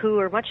people who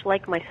are much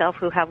like myself,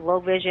 who have low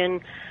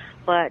vision,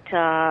 but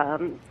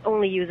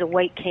only use a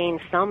white cane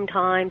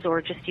sometimes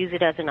or just use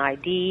it as an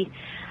ID.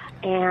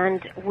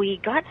 And we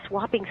got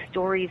swapping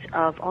stories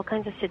of all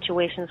kinds of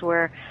situations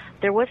where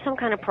there was some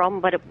kind of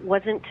problem, but it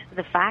wasn't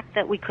the fact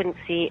that we couldn't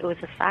see. It was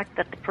the fact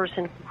that the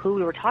person who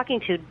we were talking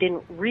to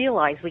didn't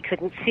realize we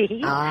couldn't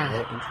see.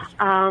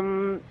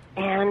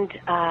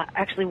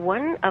 Actually,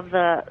 one of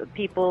the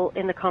people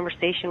in the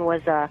conversation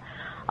was a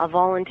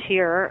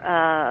volunteer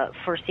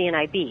for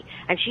CNIB.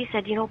 And she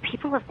said, you know,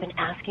 people have been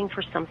asking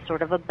for some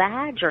sort of a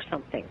badge or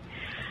something.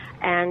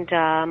 And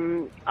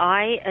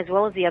I, as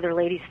well as the other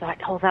ladies, thought,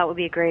 oh, that would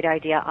be a great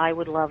idea. I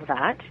would love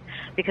that.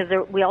 Because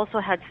we also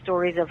had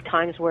stories of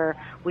times where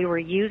we were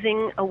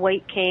using a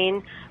white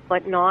cane,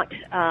 but not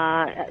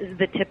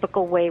the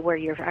typical way where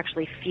you're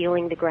actually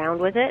feeling the ground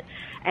with it.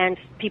 And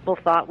people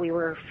thought we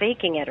were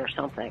faking it or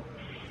something.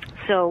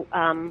 So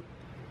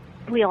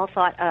we all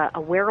thought a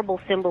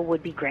wearable symbol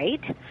would be great.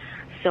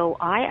 So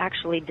I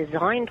actually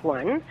designed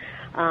one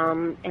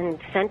and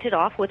sent it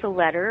off with a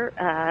letter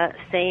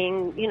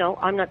saying, you know,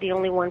 I'm not the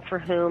only one for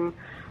whom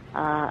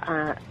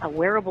a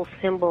wearable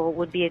symbol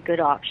would be a good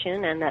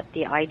option, and that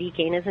the ID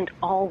cane isn't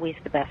always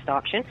the best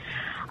option.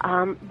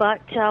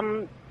 But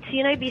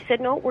CNIB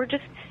said, no, we're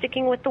just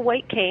sticking with the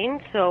white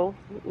cane, so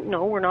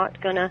no, we're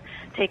not going to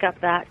take up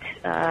that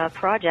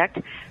project.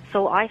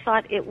 So I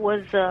thought it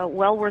was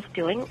well worth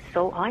doing,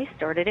 so I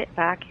started it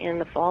back in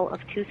the fall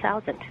of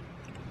 2000.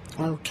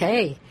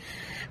 Okay.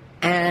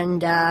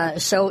 And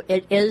so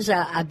it is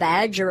a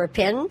badge or a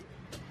pin?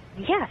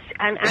 Yes,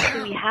 and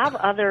actually we have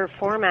other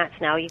formats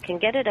now. You can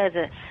get it as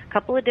a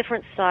couple of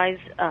different size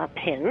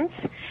pins.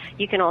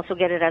 You can also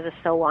get it as a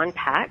sew-on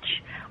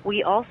patch.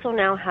 We also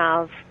now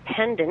have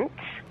pendants,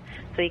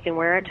 so you can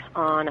wear it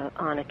on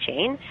a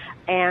chain.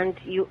 And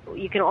you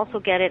can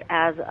also get it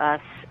as a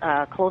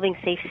clothing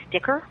safe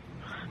sticker.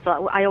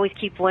 So I always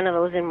keep one of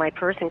those in my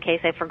purse in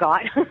case I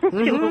forgot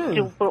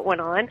to put one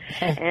on.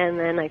 And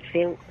then I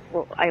think,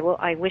 well,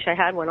 I wish I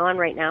had one on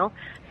right now,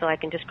 so I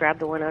can just grab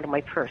the one out of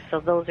my purse. So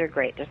those are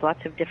great. There's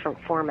lots of different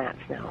formats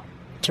now.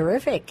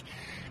 Terrific.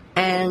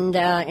 And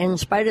in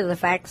spite of the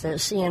fact that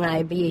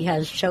CNIB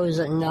has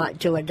chosen not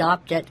to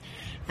adopt it,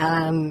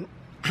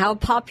 how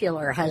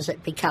popular has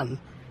it become?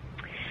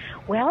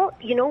 Well,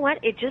 you know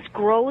what? It just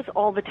grows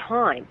all the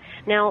time.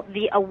 Now,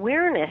 the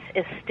awareness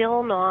is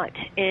still not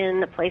in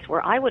the place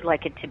where I would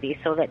like it to be,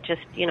 so that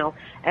just,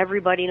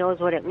 everybody knows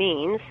what it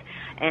means,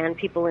 and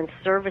people in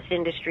service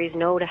industries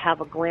know to have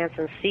a glance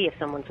and see if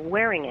someone's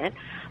wearing it.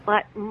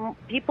 But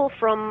people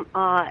from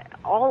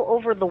all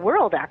over the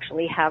world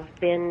actually have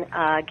been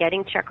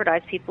getting checkered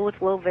eyes, people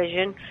with low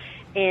vision,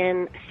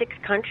 in 6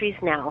 countries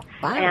now.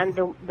 Wow. And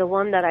the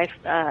one that I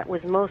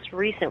was most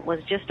recent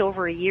was just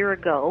over a year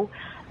ago.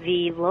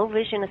 The Low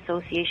Vision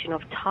Association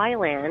of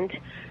Thailand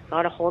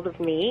got a hold of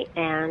me,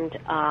 and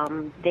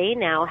they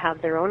now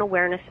have their own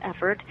awareness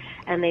effort,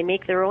 and they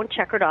make their own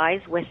checkered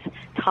eyes with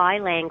Thai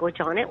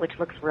language on it, which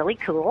looks really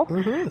cool.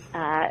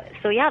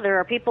 So yeah, there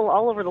are people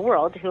all over the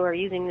world who are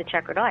using the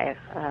checkered eye.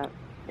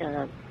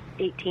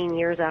 18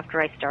 years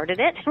after I started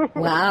it.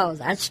 Wow,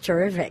 that's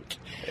terrific.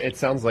 It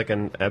sounds like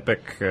an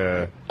epic,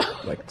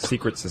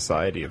 secret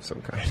society of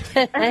some kind.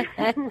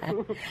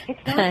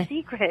 It's not a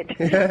secret.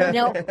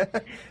 No.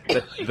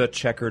 The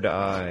checkered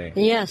eye.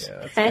 Yes.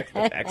 Yeah, that's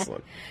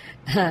excellent.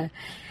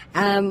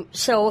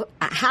 So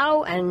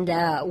how and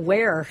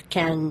where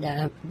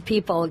can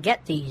people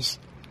get these?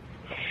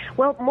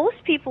 Well,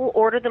 most people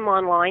order them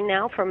online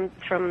now from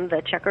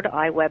the Checkered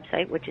Eye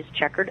website, which is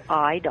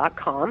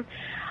checkeredeye.com.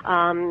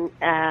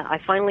 I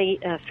finally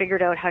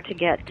figured out how to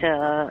get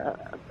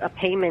a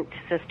payment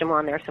system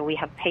on there, so we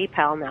have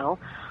PayPal now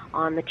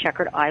on the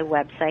Checkered Eye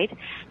website.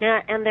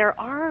 Now, and there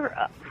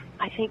are,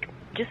 I think,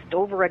 just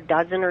over a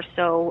dozen or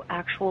so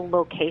actual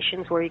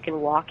locations where you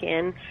can walk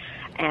in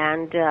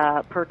and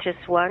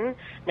purchase one.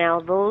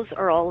 Now, those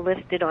are all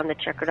listed on the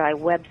Checkered Eye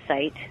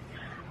website.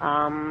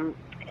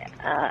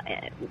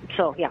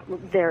 So yeah,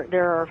 there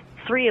are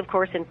 3, of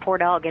course, in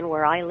Port Elgin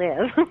where I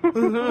live.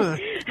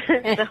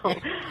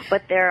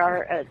 But there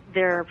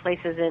are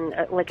places in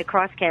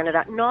across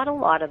Canada. Not a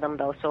lot of them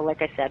though. So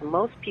like I said,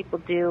 most people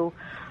do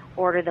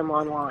order them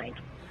online.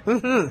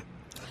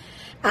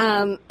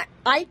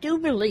 I do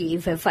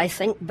believe, if I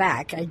think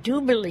back, I do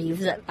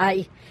believe that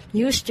I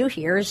used to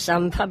hear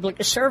some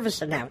public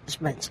service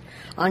announcements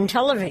on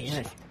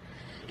television.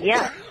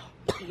 Yes,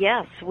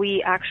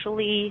 we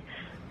actually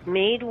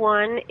made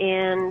one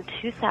in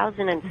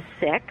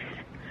 2006,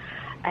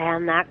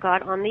 and that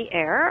got on the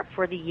air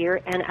for the year.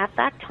 And at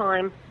that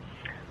time,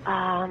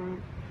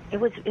 it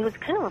was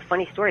kind of a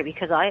funny story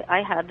because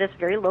I had this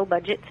very low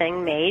budget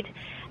thing made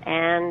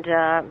and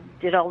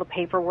did all the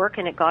paperwork,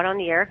 and it got on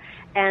the air.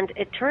 And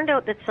it turned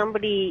out that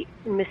somebody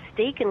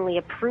mistakenly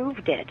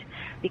approved it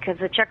because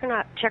the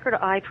Checkered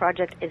Eye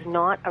Project is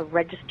not a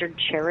registered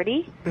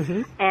charity,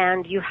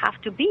 and you have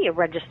to be a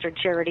registered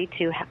charity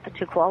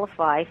to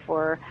qualify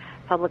for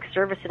public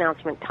service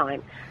announcement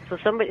time. So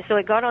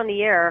it got on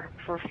the air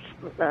for,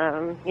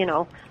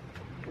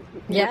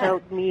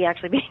 without me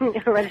actually being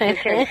a registered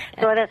charity.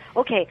 So I thought,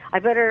 okay, I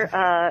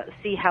better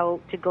see how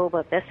to go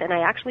about this. And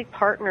I actually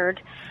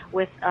partnered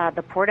with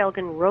the Port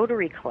Elgin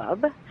Rotary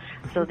Club.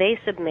 So they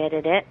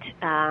submitted it,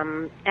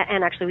 and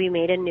actually we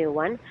made a new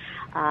one.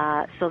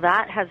 So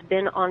that has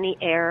been on the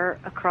air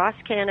across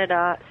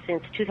Canada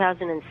since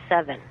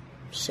 2007.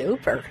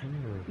 Super.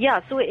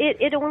 Yeah, so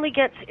it only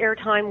gets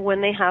airtime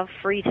when they have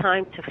free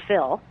time to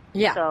fill.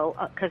 Yeah. So,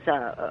 because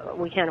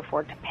we can't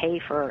afford to pay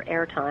for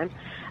airtime.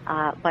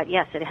 But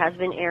yes, it has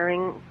been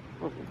airing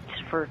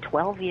for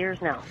 12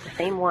 years now, the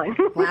same one.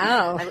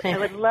 Wow. I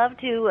would love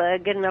to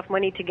get enough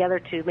money together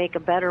to make a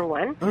better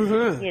one.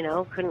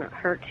 Couldn't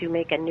hurt to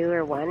make a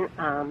newer one.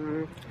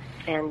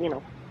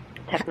 And,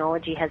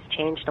 technology has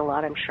changed a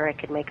lot. I'm sure I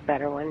could make a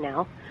better one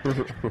now.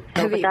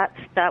 But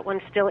that one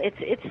still, it's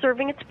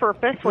serving its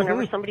purpose.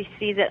 Whenever somebody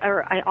sees it,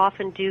 or I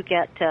often do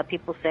get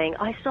people saying,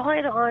 I saw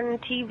it on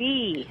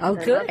TV. Oh,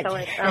 and good. That's how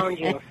I found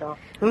you. So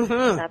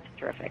that's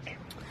terrific.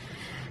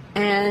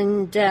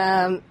 And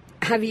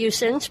have you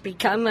since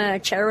become a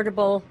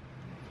charitable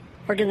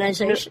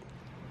organization?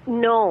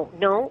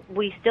 No.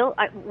 We still.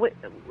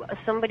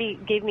 Somebody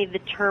gave me the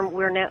term.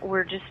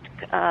 We're just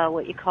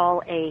what you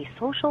call a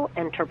social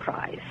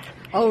enterprise.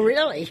 Oh,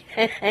 really?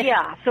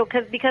 Yeah. So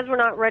because we're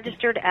not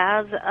registered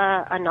as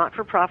a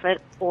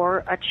not-for-profit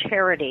or a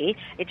charity,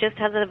 it just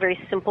has a very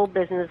simple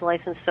business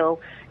license. So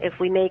if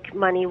we make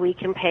money, we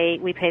pay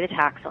the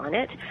tax on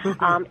it.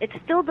 It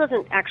still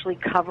doesn't actually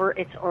cover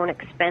its own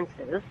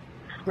expenses.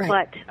 Right.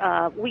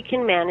 But we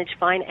can manage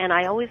fine, and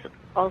I always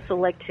also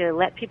like to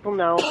let people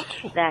know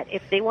that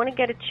if they want to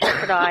get a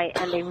checkered eye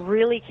and they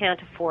really can't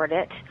afford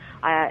it,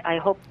 I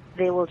hope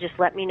they will just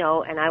let me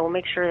know, and I will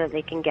make sure that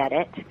they can get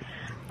it.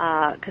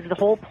 Because the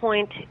whole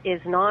point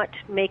is not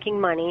making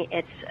money;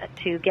 it's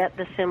to get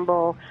the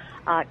symbol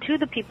to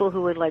the people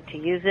who would like to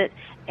use it,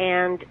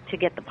 and to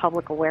get the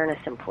public awareness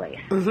in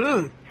place.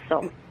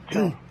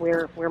 So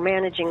we're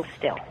managing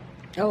still.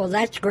 Oh,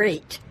 that's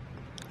great.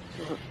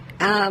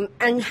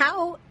 And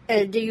how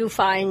do you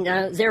find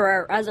there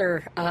are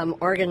other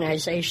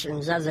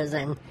organizations other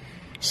than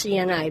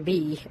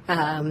CNIB?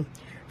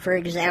 For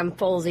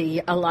example,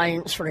 the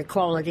Alliance for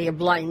Equality of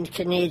Blind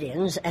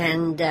Canadians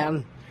and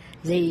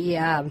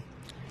the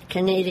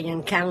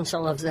Canadian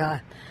Council of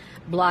the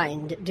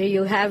Blind. Do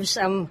you have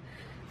some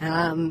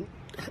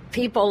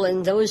people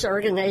in those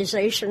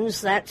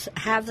organizations that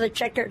have the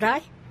checkered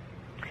eye?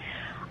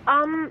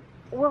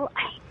 Well,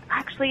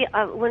 actually,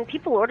 when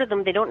people order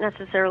them, they don't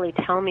necessarily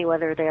tell me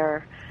whether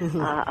they're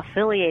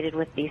affiliated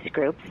with these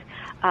groups.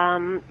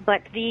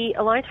 But the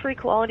Alliance for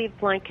Equality of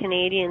Blind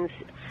Canadians,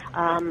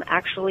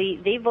 actually,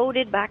 they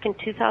voted back in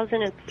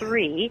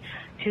 2003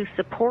 to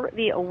support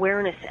the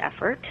awareness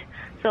effort.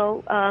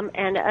 So,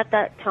 and at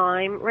that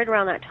time, right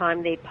around that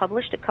time, they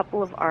published a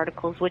couple of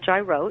articles, which I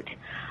wrote.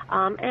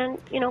 And,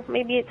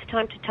 maybe it's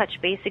time to touch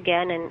base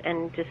again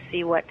and just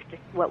see what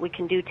we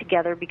can do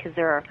together, because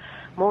there are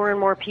more and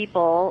more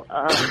people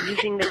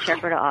using the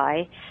checkered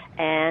eye.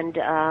 And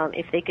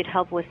if they could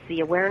help with the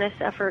awareness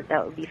effort,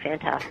 that would be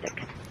fantastic.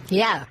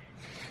 Yeah.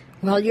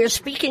 Well, you're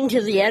speaking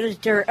to the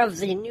editor of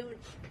the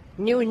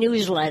new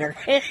newsletter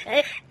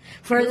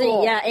for the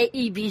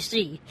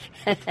AEBC.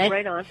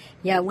 Right on.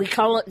 Yeah, we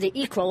call it the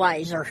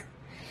Equalizer.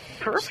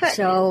 Perfect.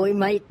 So we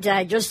might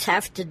just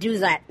have to do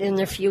that in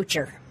the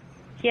future.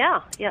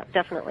 Yeah,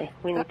 definitely.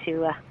 We need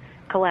to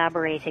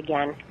collaborate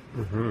again.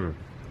 Mm-hmm.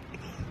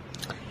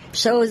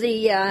 So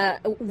the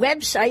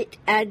website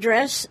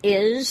address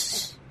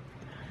is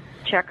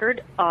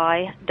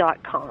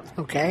checkeredeye.com.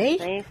 Okay.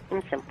 Nice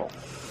and simple.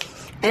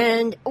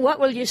 And what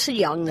will you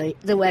see on the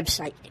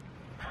website?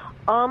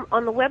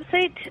 On the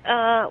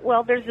website,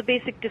 well, there's a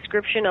basic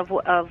description of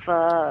what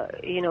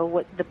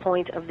the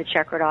point of the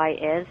checkered eye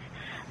is.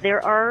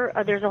 There's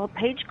a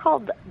page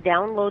called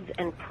Downloads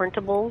and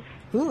Printables,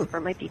 or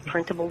it might be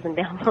Printables and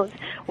Downloads,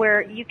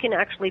 where you can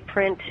actually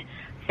print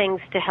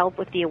things to help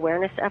with the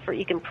awareness effort.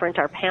 You can print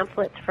our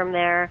pamphlets from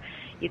there.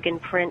 You can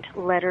print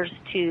letters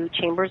to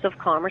Chambers of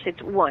Commerce.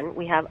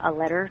 We have a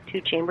letter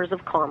to Chambers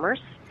of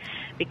Commerce,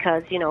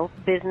 because,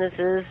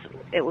 businesses,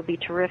 it would be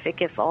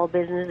terrific if all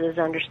businesses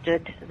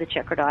understood the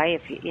checkered eye,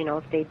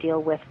 if they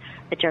deal with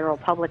the general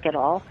public at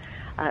all.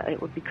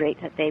 It would be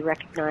great that they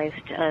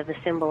recognized the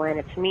symbol and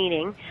its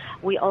meaning.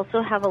 We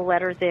also have a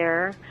letter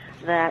there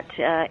that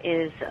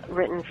is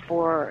written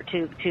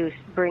to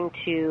bring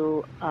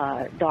to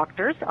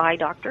doctors, eye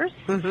doctors,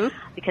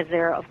 because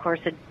they're, of course,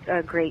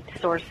 a great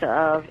source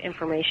of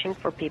information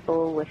for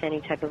people with any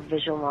type of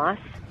visual loss.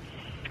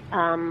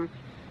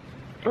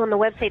 On the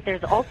website,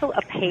 there's also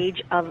a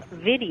page of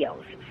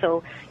videos.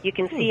 So you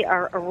can see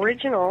our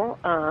original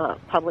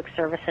public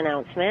service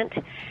announcement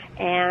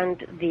and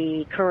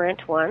the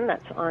current one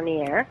that's on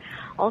the air.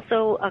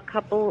 Also, a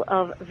couple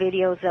of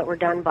videos that were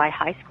done by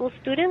high school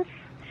students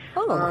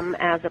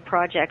as a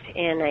project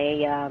in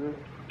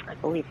I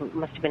believe it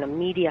must have been a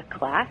media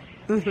class.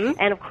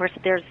 And, of course,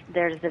 there's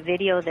the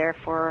video there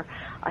for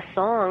a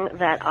song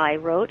that I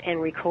wrote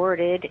and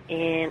recorded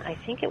in, I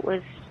think it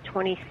was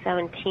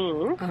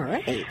 2017. All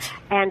right.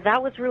 And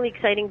that was really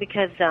exciting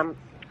because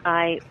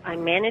I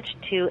managed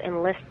to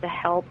enlist the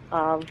help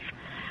of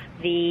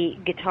the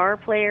guitar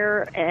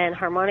player and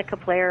harmonica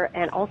player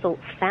and also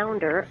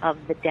founder of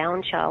the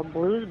Downchild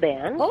Blues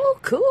Band. Oh,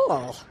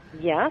 cool.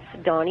 Yes,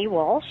 Donnie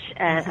Walsh.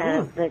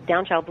 And the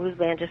Downchild Blues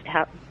Band just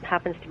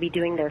happens to be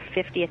doing their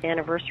 50th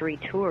anniversary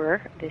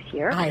tour this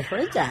year. I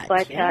heard that.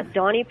 But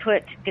Donnie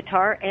put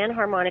guitar and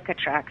harmonica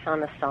tracks on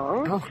the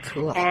song. Oh,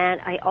 cool.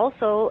 And I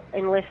also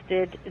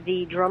enlisted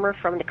the drummer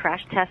from the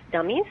Crash Test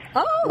Dummies.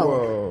 Oh.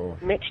 Whoa.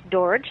 Mitch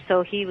Dorge.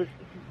 So he was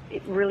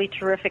really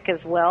terrific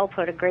as well,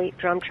 put a great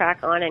drum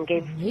track on and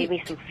gave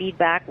me some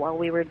feedback while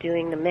we were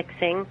doing the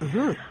mixing.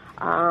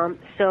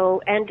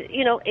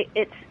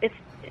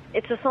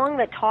 It's a song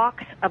that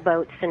talks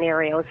about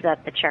scenarios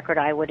that the checkered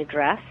eye would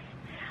address.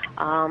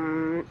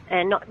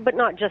 But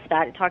not just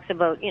that. It talks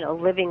about,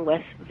 living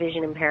with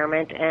vision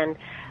impairment. And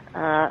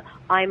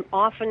I'm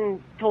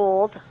often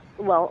told,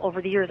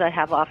 over the years I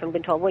have often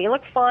been told, well, you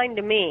look fine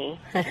to me.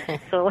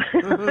 So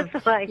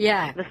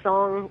the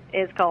song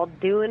is called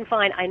Doing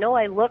Fine. I know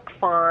I look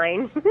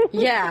fine.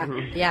 Yeah.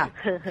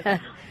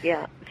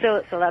 Yeah.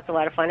 So that's a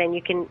lot of fun, and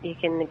you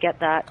can get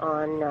that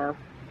on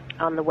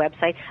the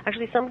website.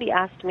 Actually, somebody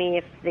asked me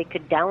if they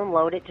could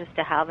download it just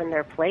to have in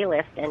their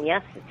playlist, and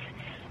yes,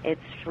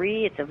 it's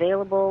free. It's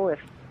available if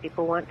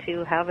people want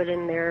to have it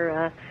in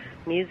their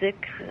music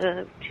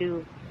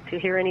to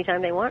hear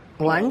anytime they want.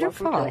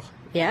 Wonderful.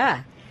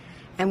 Yeah.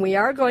 And we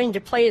are going to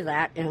play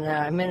that in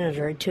a minute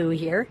or two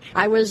here.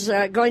 I was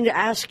going to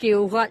ask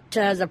you what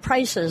the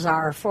prices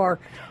are for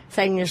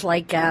things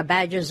like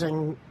badges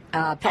and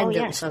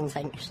pendants and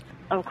things.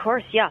 Of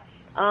course, yeah.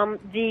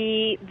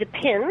 The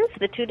pins,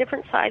 the two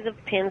different sizes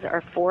of pins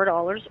are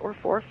 $4 or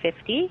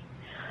 $4.50.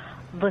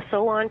 The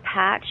sew-on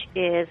patch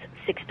is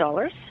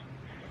 $6.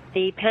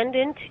 The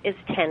pendant is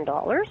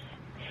 $10.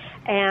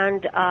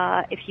 And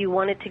if you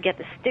wanted to get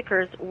the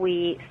stickers,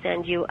 we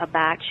send you a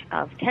batch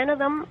of 10 of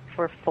them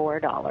for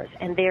 $4,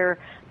 and they're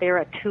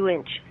a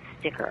 2-inch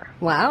sticker.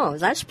 Wow,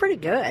 that's pretty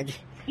good.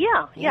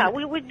 Yeah.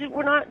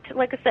 We're not,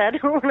 like I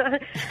said, we're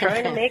not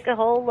trying to make a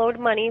whole load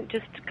of money,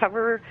 just to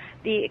cover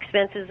the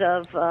expenses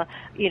of,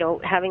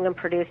 having them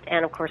produced.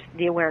 And, of course,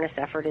 the awareness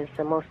effort is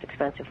the most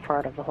expensive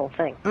part of the whole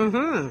thing.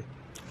 Mm-hmm.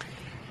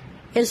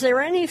 Is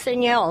there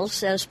anything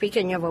else,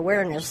 speaking of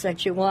awareness,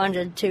 that you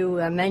wanted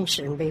to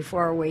mention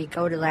before we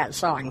go to that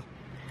song?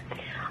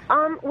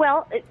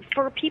 Well,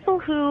 for people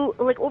who,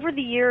 like, over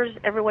the years,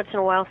 every once in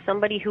a while,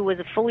 somebody who was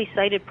a fully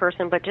sighted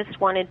person but just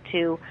wanted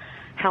to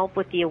help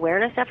with the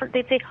awareness effort,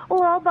 they'd say,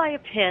 "Oh, I'll buy a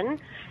pin,"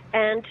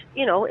 and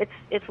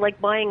it's like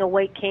buying a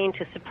white cane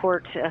to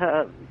support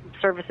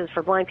services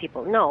for blind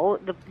people. No,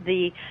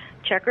 the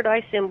checkered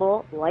eye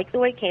symbol, like the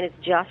white cane, is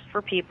just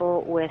for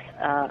people with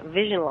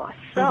vision loss.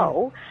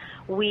 So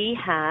we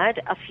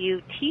had a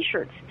few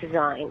T-shirts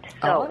designed.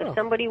 So if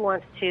somebody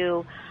wants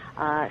to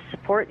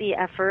support the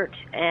effort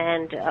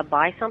and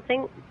buy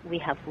something, we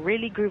have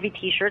really groovy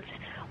T-shirts.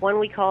 One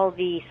we call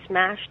the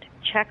Smashed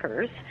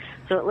Checkers.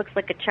 So it looks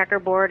like a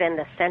checkerboard and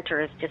the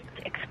center is just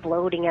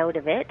exploding out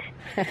of it.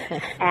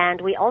 And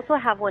we also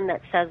have one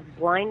that says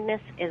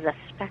blindness is a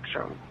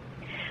spectrum,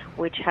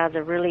 which has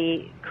a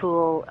really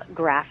cool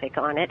graphic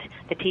on it.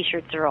 The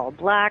T-shirts are all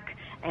black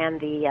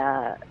and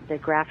the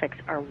graphics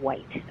are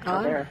white.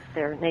 So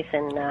they're nice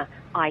and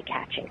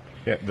eye-catching.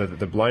 Yeah,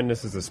 the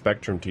blindness is a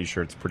spectrum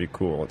T-shirt's pretty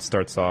cool. It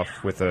starts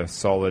off with a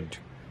solid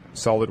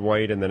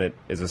white, and then it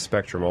is a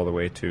spectrum all the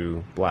way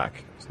to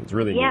black. So it's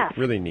really neat.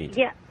 Really neat.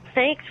 Yeah.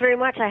 Thanks very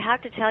much. I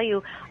have to tell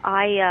you,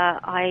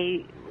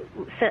 I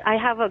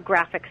have a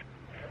graphics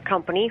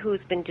company who's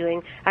been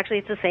doing, actually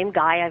it's the same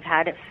guy, I've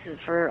had it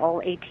for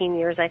all 18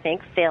 years, I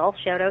think, Phil,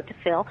 shout out to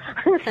Phil.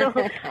 So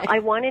I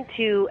wanted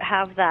to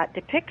have that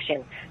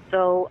depiction.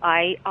 So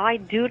I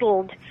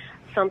doodled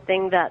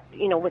something that,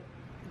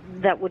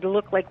 that would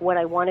look like what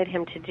I wanted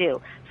him to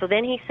do. So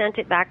then he sent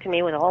it back to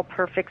me with all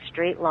perfect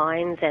straight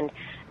lines and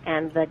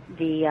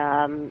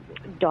the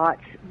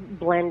dots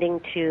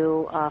blending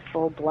to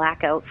full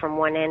blackout from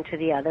one end to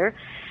the other.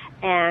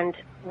 And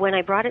when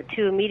I brought it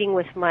to a meeting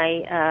with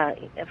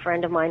a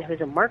friend of mine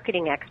who's a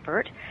marketing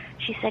expert,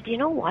 she said, "You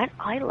know what?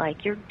 I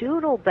like your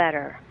doodle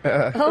better."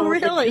 Oh,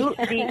 really?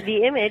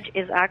 The image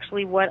is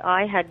actually what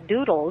I had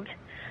doodled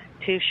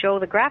to show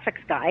the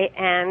graphics guy,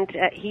 and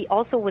he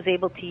also was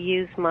able to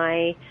use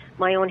my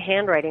own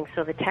handwriting,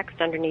 so the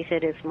text underneath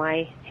it is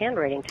my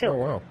handwriting too. Oh,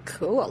 wow.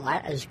 Cool.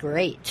 That is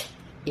great.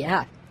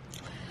 Yeah.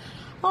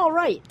 All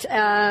right.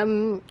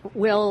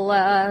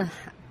 We'll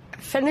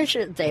finish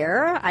it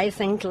there, I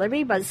think,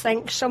 Libby, but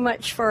thanks so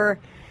much for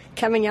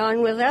coming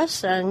on with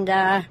us, and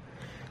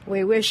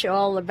we wish you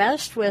all the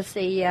best with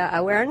the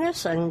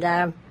awareness, and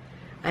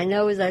I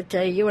know that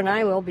you and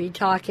I will be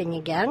talking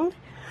again.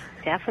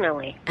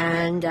 Definitely.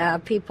 And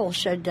people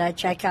should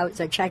check out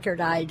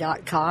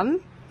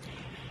thecheckeredeye.com.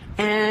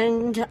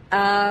 And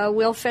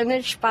we'll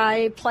finish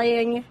by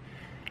playing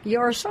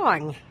your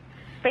song.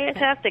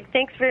 Fantastic.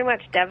 Thanks very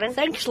much, Devin.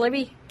 Thanks,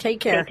 Libby. Take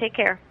care. Okay, take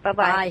care.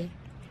 Bye-bye. Bye.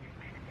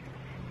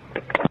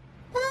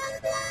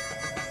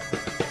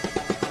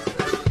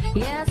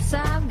 Yes,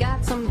 I've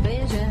got some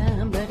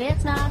vision, but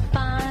it's not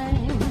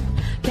fine.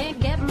 Can't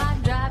get my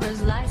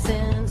driver's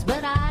license,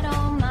 but I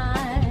don't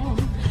mind.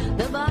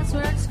 The bus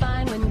works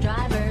fine when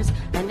drivers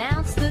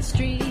announce the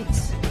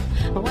streets.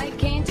 A white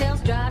cane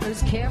tells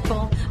drivers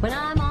careful. When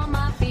I'm on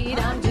my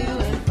feet, I'm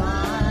doing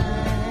fine.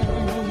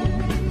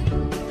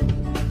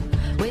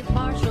 With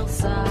partial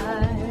sight,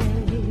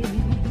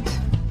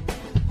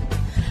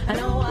 I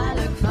know I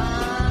look fine,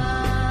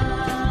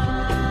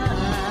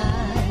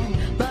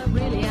 but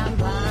really I'm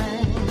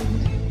blind.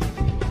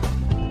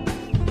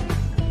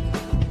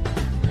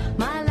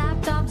 My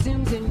laptop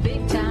zooms in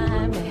big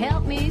time to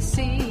help me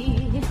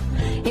see.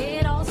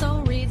 It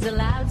also reads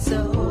aloud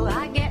so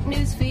I get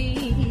news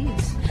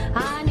feeds.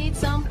 I need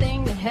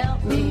something to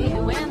help me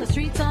when the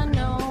street's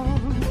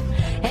unknown,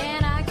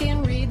 and I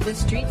can read the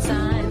street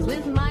signs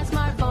with my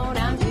smartphone.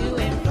 I'm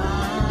doing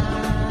fine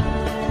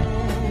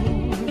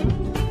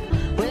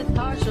with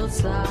partial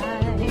sight.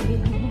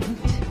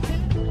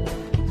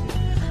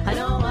 I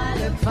know I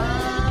look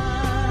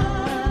fine,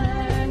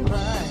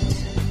 but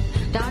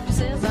doctor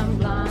says I'm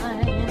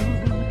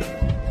blind.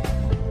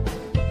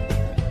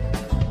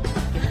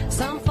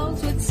 Some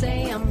folks would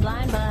say I'm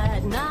blind,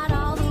 but not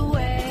all the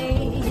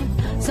way.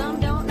 Some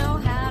don't know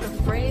how to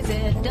phrase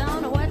it,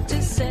 don't know what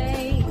to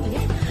say.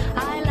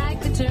 I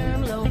like the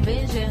term low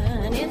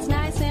vision, it's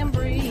nice and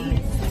brief.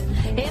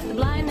 If the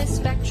blindness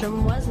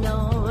spectrum was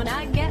known,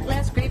 I'd get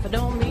less grief. I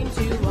don't mean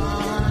to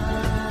whine,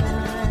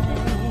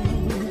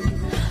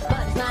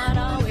 but it's not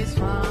always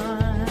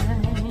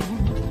fine.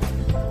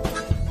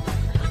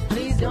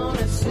 Please don't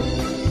assume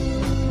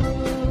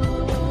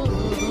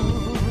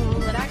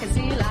that I can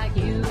see like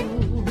you.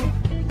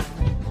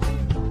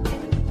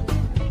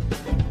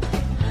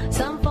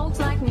 Some folks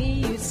like me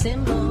use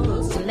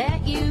symbols to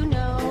let you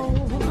know.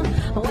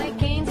 A white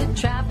cane's a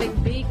traffic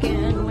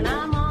beacon when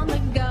I'm on the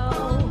go.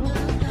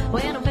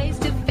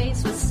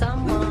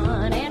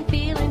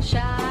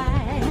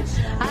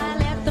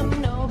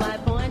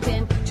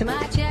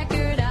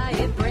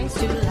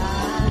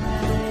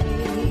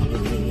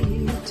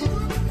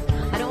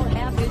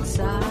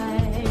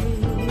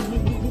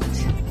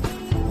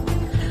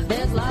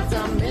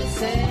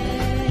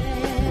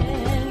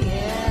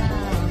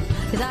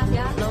 I've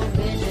got low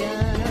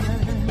vision.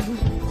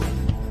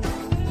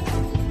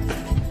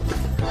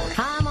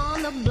 I'm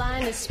on the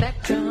blindness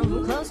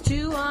spectrum, close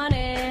to one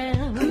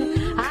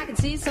end. I can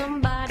see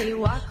somebody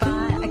walk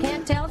by, I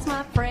can't tell it's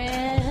my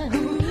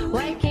friend.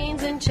 White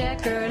canes and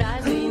checkered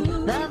eyes mean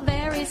the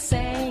very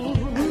same.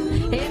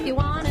 If you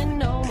want to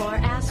know more,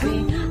 ask me.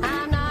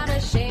 I'm not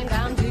ashamed,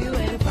 I'm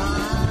doing fine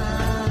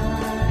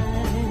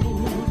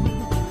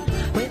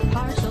with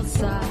partial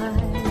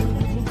sight.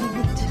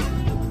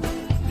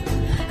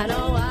 I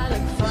know I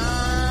look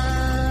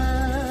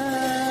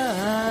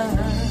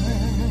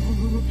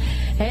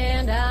fine,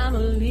 and I'm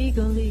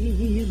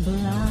legally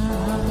blind.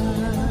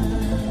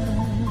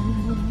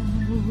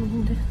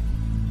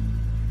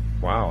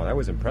 Wow, that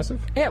was impressive.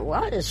 It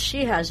was.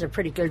 She has a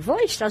pretty good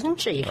voice,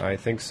 doesn't she? I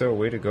think so.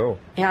 Way to go.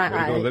 Yeah, Way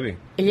to go, Libby.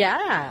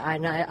 Yeah,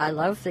 and I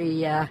love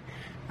the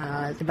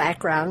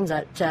background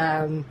that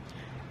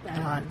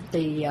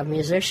the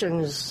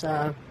musicians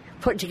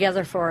put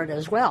together for it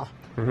as well.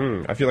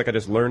 I feel like I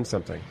just learned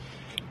something.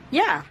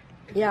 Yeah,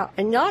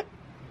 and not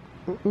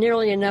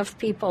nearly enough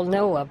people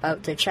know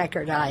about the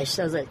checkered eye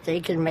so that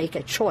they can make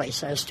a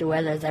choice as to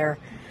whether they're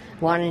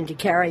wanting to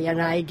carry an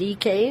ID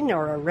cane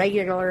or a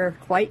regular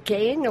white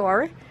cane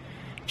or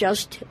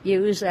just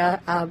use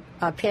a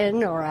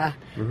pin or a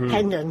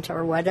pendant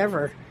or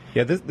whatever.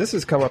 Yeah, this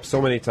has come up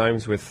so many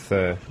times with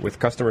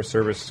customer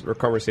service or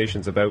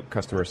conversations about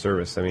customer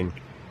service. I mean,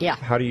 Yeah.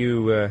 how do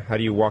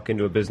you walk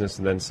into a business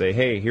and then say,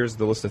 hey, here's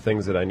the list of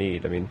things that I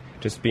need? I mean,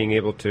 just being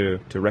able to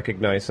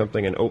recognize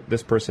something and, oh,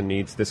 this person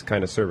needs this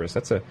kind of service.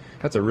 That's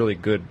a really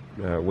good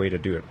way to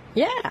do it.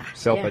 Yeah.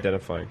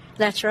 Self-identifying. Yeah.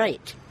 That's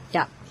right.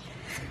 Yeah.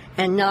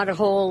 And not a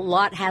whole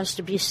lot has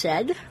to be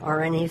said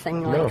or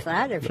anything like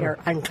that. If you're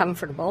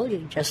uncomfortable, you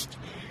just...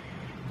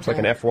 It's like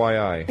an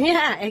FYI.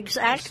 Yeah,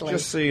 exactly.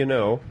 Just so you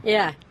know.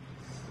 Yeah.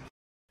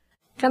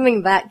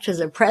 Coming back to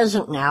the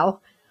present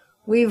now,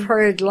 we've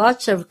heard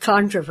lots of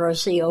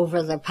controversy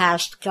over the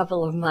past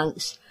couple of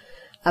months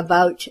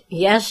about,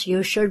 yes,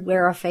 you should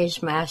wear a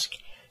face mask.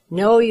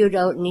 No, you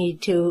don't need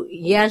to.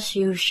 Yes,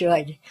 you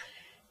should.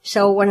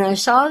 So when I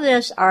saw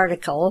this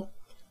article,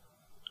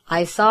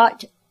 I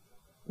thought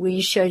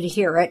we should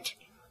hear it,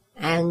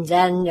 and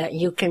then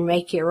you can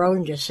make your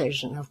own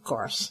decision, of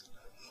course.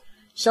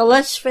 So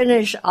let's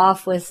finish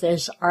off with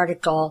this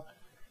article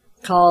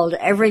called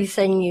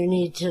Everything You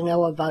Need to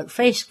Know About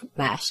Face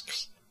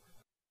Masks.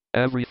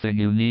 Everything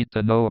you need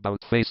to know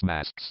about face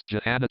masks.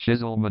 Johanna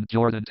Chiselman,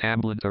 Jordan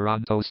Tamblin,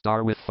 Toronto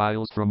Star with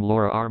files from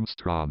Laura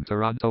Armstrong.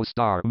 Toronto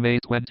Star, May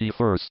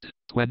 21st,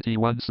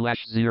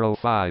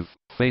 21/05.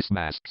 Face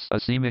masks. A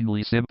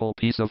seemingly simple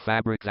piece of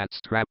fabric that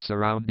straps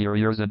around your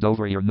ears and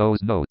over your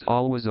nose. Note,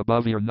 always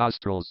above your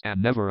nostrils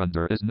and never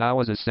under, is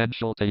now as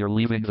essential to your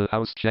leaving the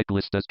house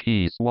checklist as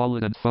keys,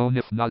 wallet and phone,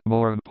 if not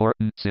more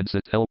important, since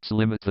it helps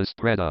limit the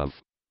spread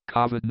of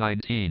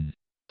COVID-19.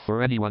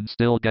 For anyone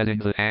still getting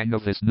the hang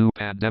of this new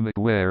pandemic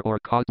wear or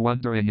caught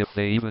wondering if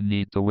they even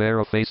need to wear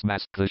a face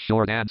mask, the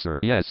short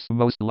answer, yes,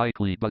 most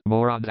likely, but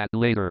more on that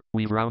later.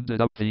 We've rounded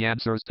up the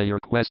answers to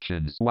your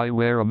questions. Why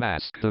wear a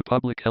mask? The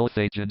Public Health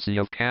Agency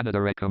of Canada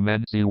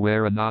recommends you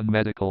wear a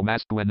non-medical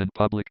mask when in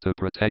public to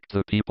protect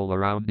the people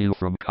around you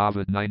from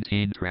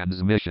COVID-19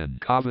 transmission.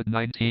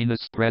 COVID-19 is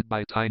spread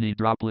by tiny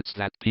droplets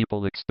that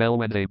people expel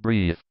when they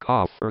breathe,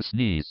 cough, or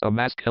sneeze. A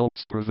mask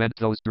helps prevent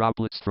those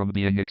droplets from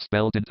being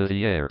expelled into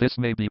the air. This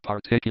may be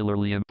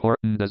particularly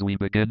important as we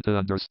begin to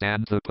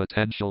understand the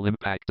potential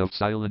impact of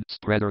silent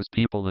spreaders,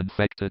 people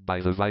infected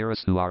by the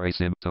virus who are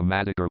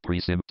asymptomatic or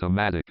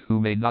pre-symptomatic, who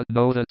may not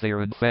know that they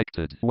are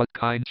infected. What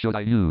kind should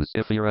I use?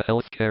 If you're a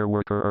healthcare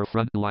worker or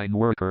frontline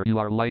worker, you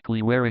are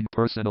likely wearing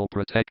personal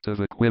protective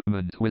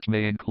equipment, which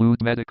may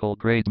include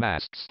medical-grade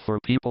masks. For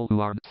people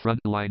who aren't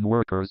frontline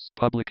workers,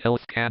 Public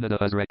Health Canada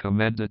has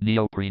recommended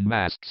neoprene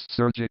masks,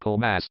 surgical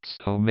masks,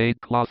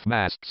 homemade cloth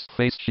masks,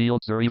 face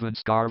shields, or even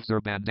scarves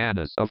or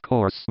bandanas. Of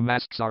course,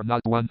 masks are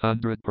not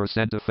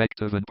 100%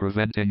 effective in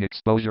preventing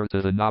exposure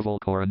to the novel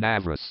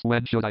coronavirus.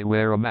 When should I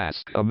wear a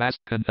mask? A mask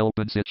can help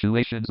in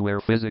situations where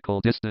physical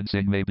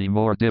distancing may be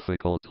more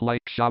difficult,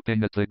 like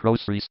shopping at the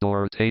grocery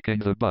store or taking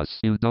the bus.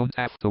 You don't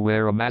have to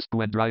wear a mask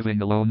when driving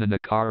alone in a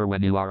car or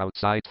when you are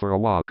outside for a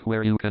walk,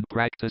 where you can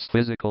practice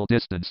physical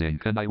distancing.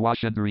 Can I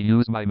wash and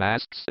reuse my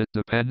masks? It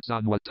depends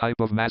on what type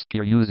of mask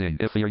you're using.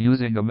 If you're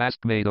using a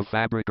mask made of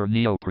fabric or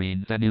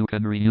neoprene, then you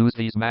can reuse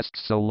these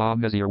masks so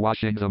long as you're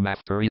washing them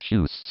after each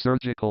use.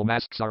 Surgical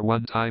masks are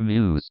one-time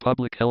use.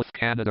 Public Health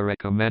Canada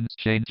recommends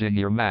changing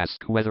your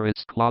mask, whether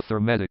it's cloth or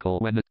medical,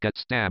 when it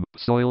gets damp,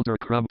 soiled, or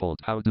crumpled.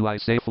 How do I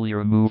safely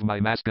remove my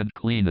mask and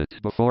clean it?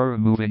 Before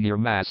removing your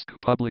mask,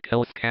 Public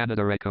Health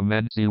Canada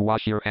recommends you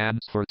wash your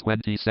hands for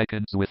 20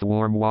 seconds with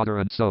warm water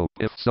and soap.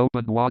 If soap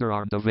and water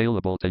aren't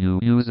available to you,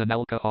 use an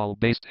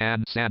alcohol-based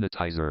hand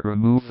sanitizer.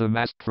 Remove the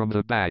mask from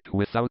the back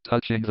without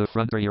touching the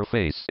front or your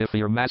face. If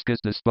your mask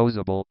is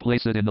disposable,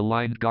 place it in a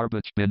lined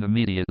garbage bin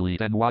immediately.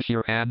 Then wash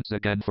your hands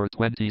again for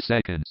 20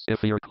 seconds.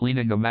 If you're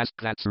cleaning a mask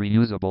that's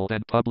reusable,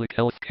 then Public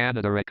Health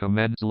Canada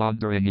recommends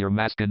laundering your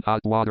mask in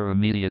hot water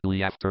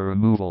immediately after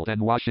removal, then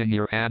washing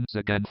your hands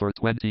again for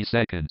 20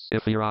 seconds.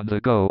 If you're on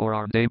the go or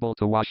aren't able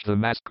to wash the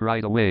mask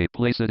right away,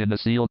 place it in a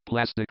sealed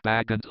plastic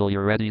bag until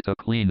you're ready to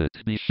clean it.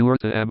 Be sure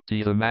to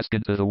empty the mask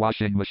into the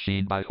washing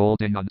machine by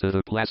holding onto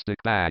the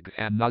plastic bag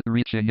and not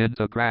reaching in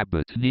to grab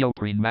it.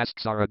 Neoprene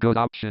masks are a good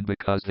option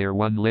because they're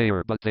one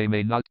layer, but they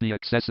may not be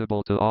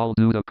accessible to all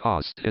due to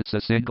cost. It's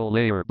a single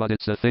layer, but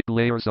it's a thick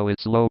layer, so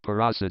it's low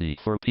porosity.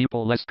 For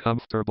people less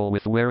comfortable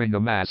with wearing a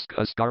mask,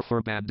 a scarf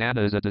or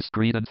bandana is a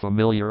discreet and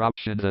familiar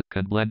option that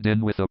can blend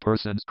in with a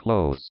person's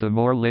clothes. The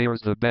more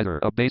layers the better.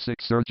 A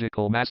basic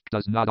surgical mask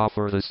does not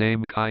offer the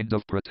same kind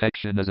of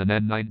protection as an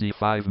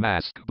N95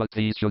 mask, but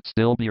these should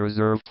still be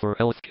reserved for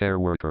healthcare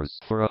workers.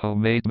 For a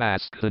homemade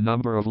mask, the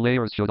number of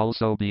layers should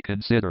also be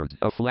considered.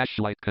 A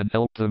flashlight can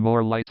help. The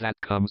more light that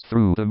comes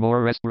through, the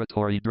more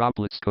respiratory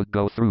droplets could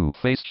go through.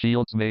 Face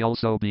shields may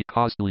also be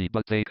costly,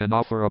 but they can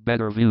offer a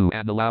better view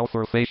and allow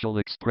for facial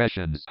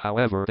expressions.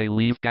 However, they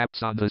leave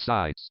gaps on the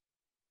sides.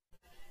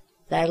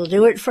 That'll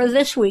do it for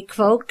this week,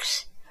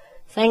 folks.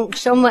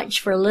 Thanks so much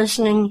for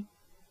listening,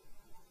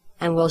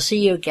 and we'll see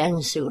you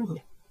again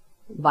soon.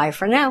 Bye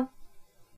for now.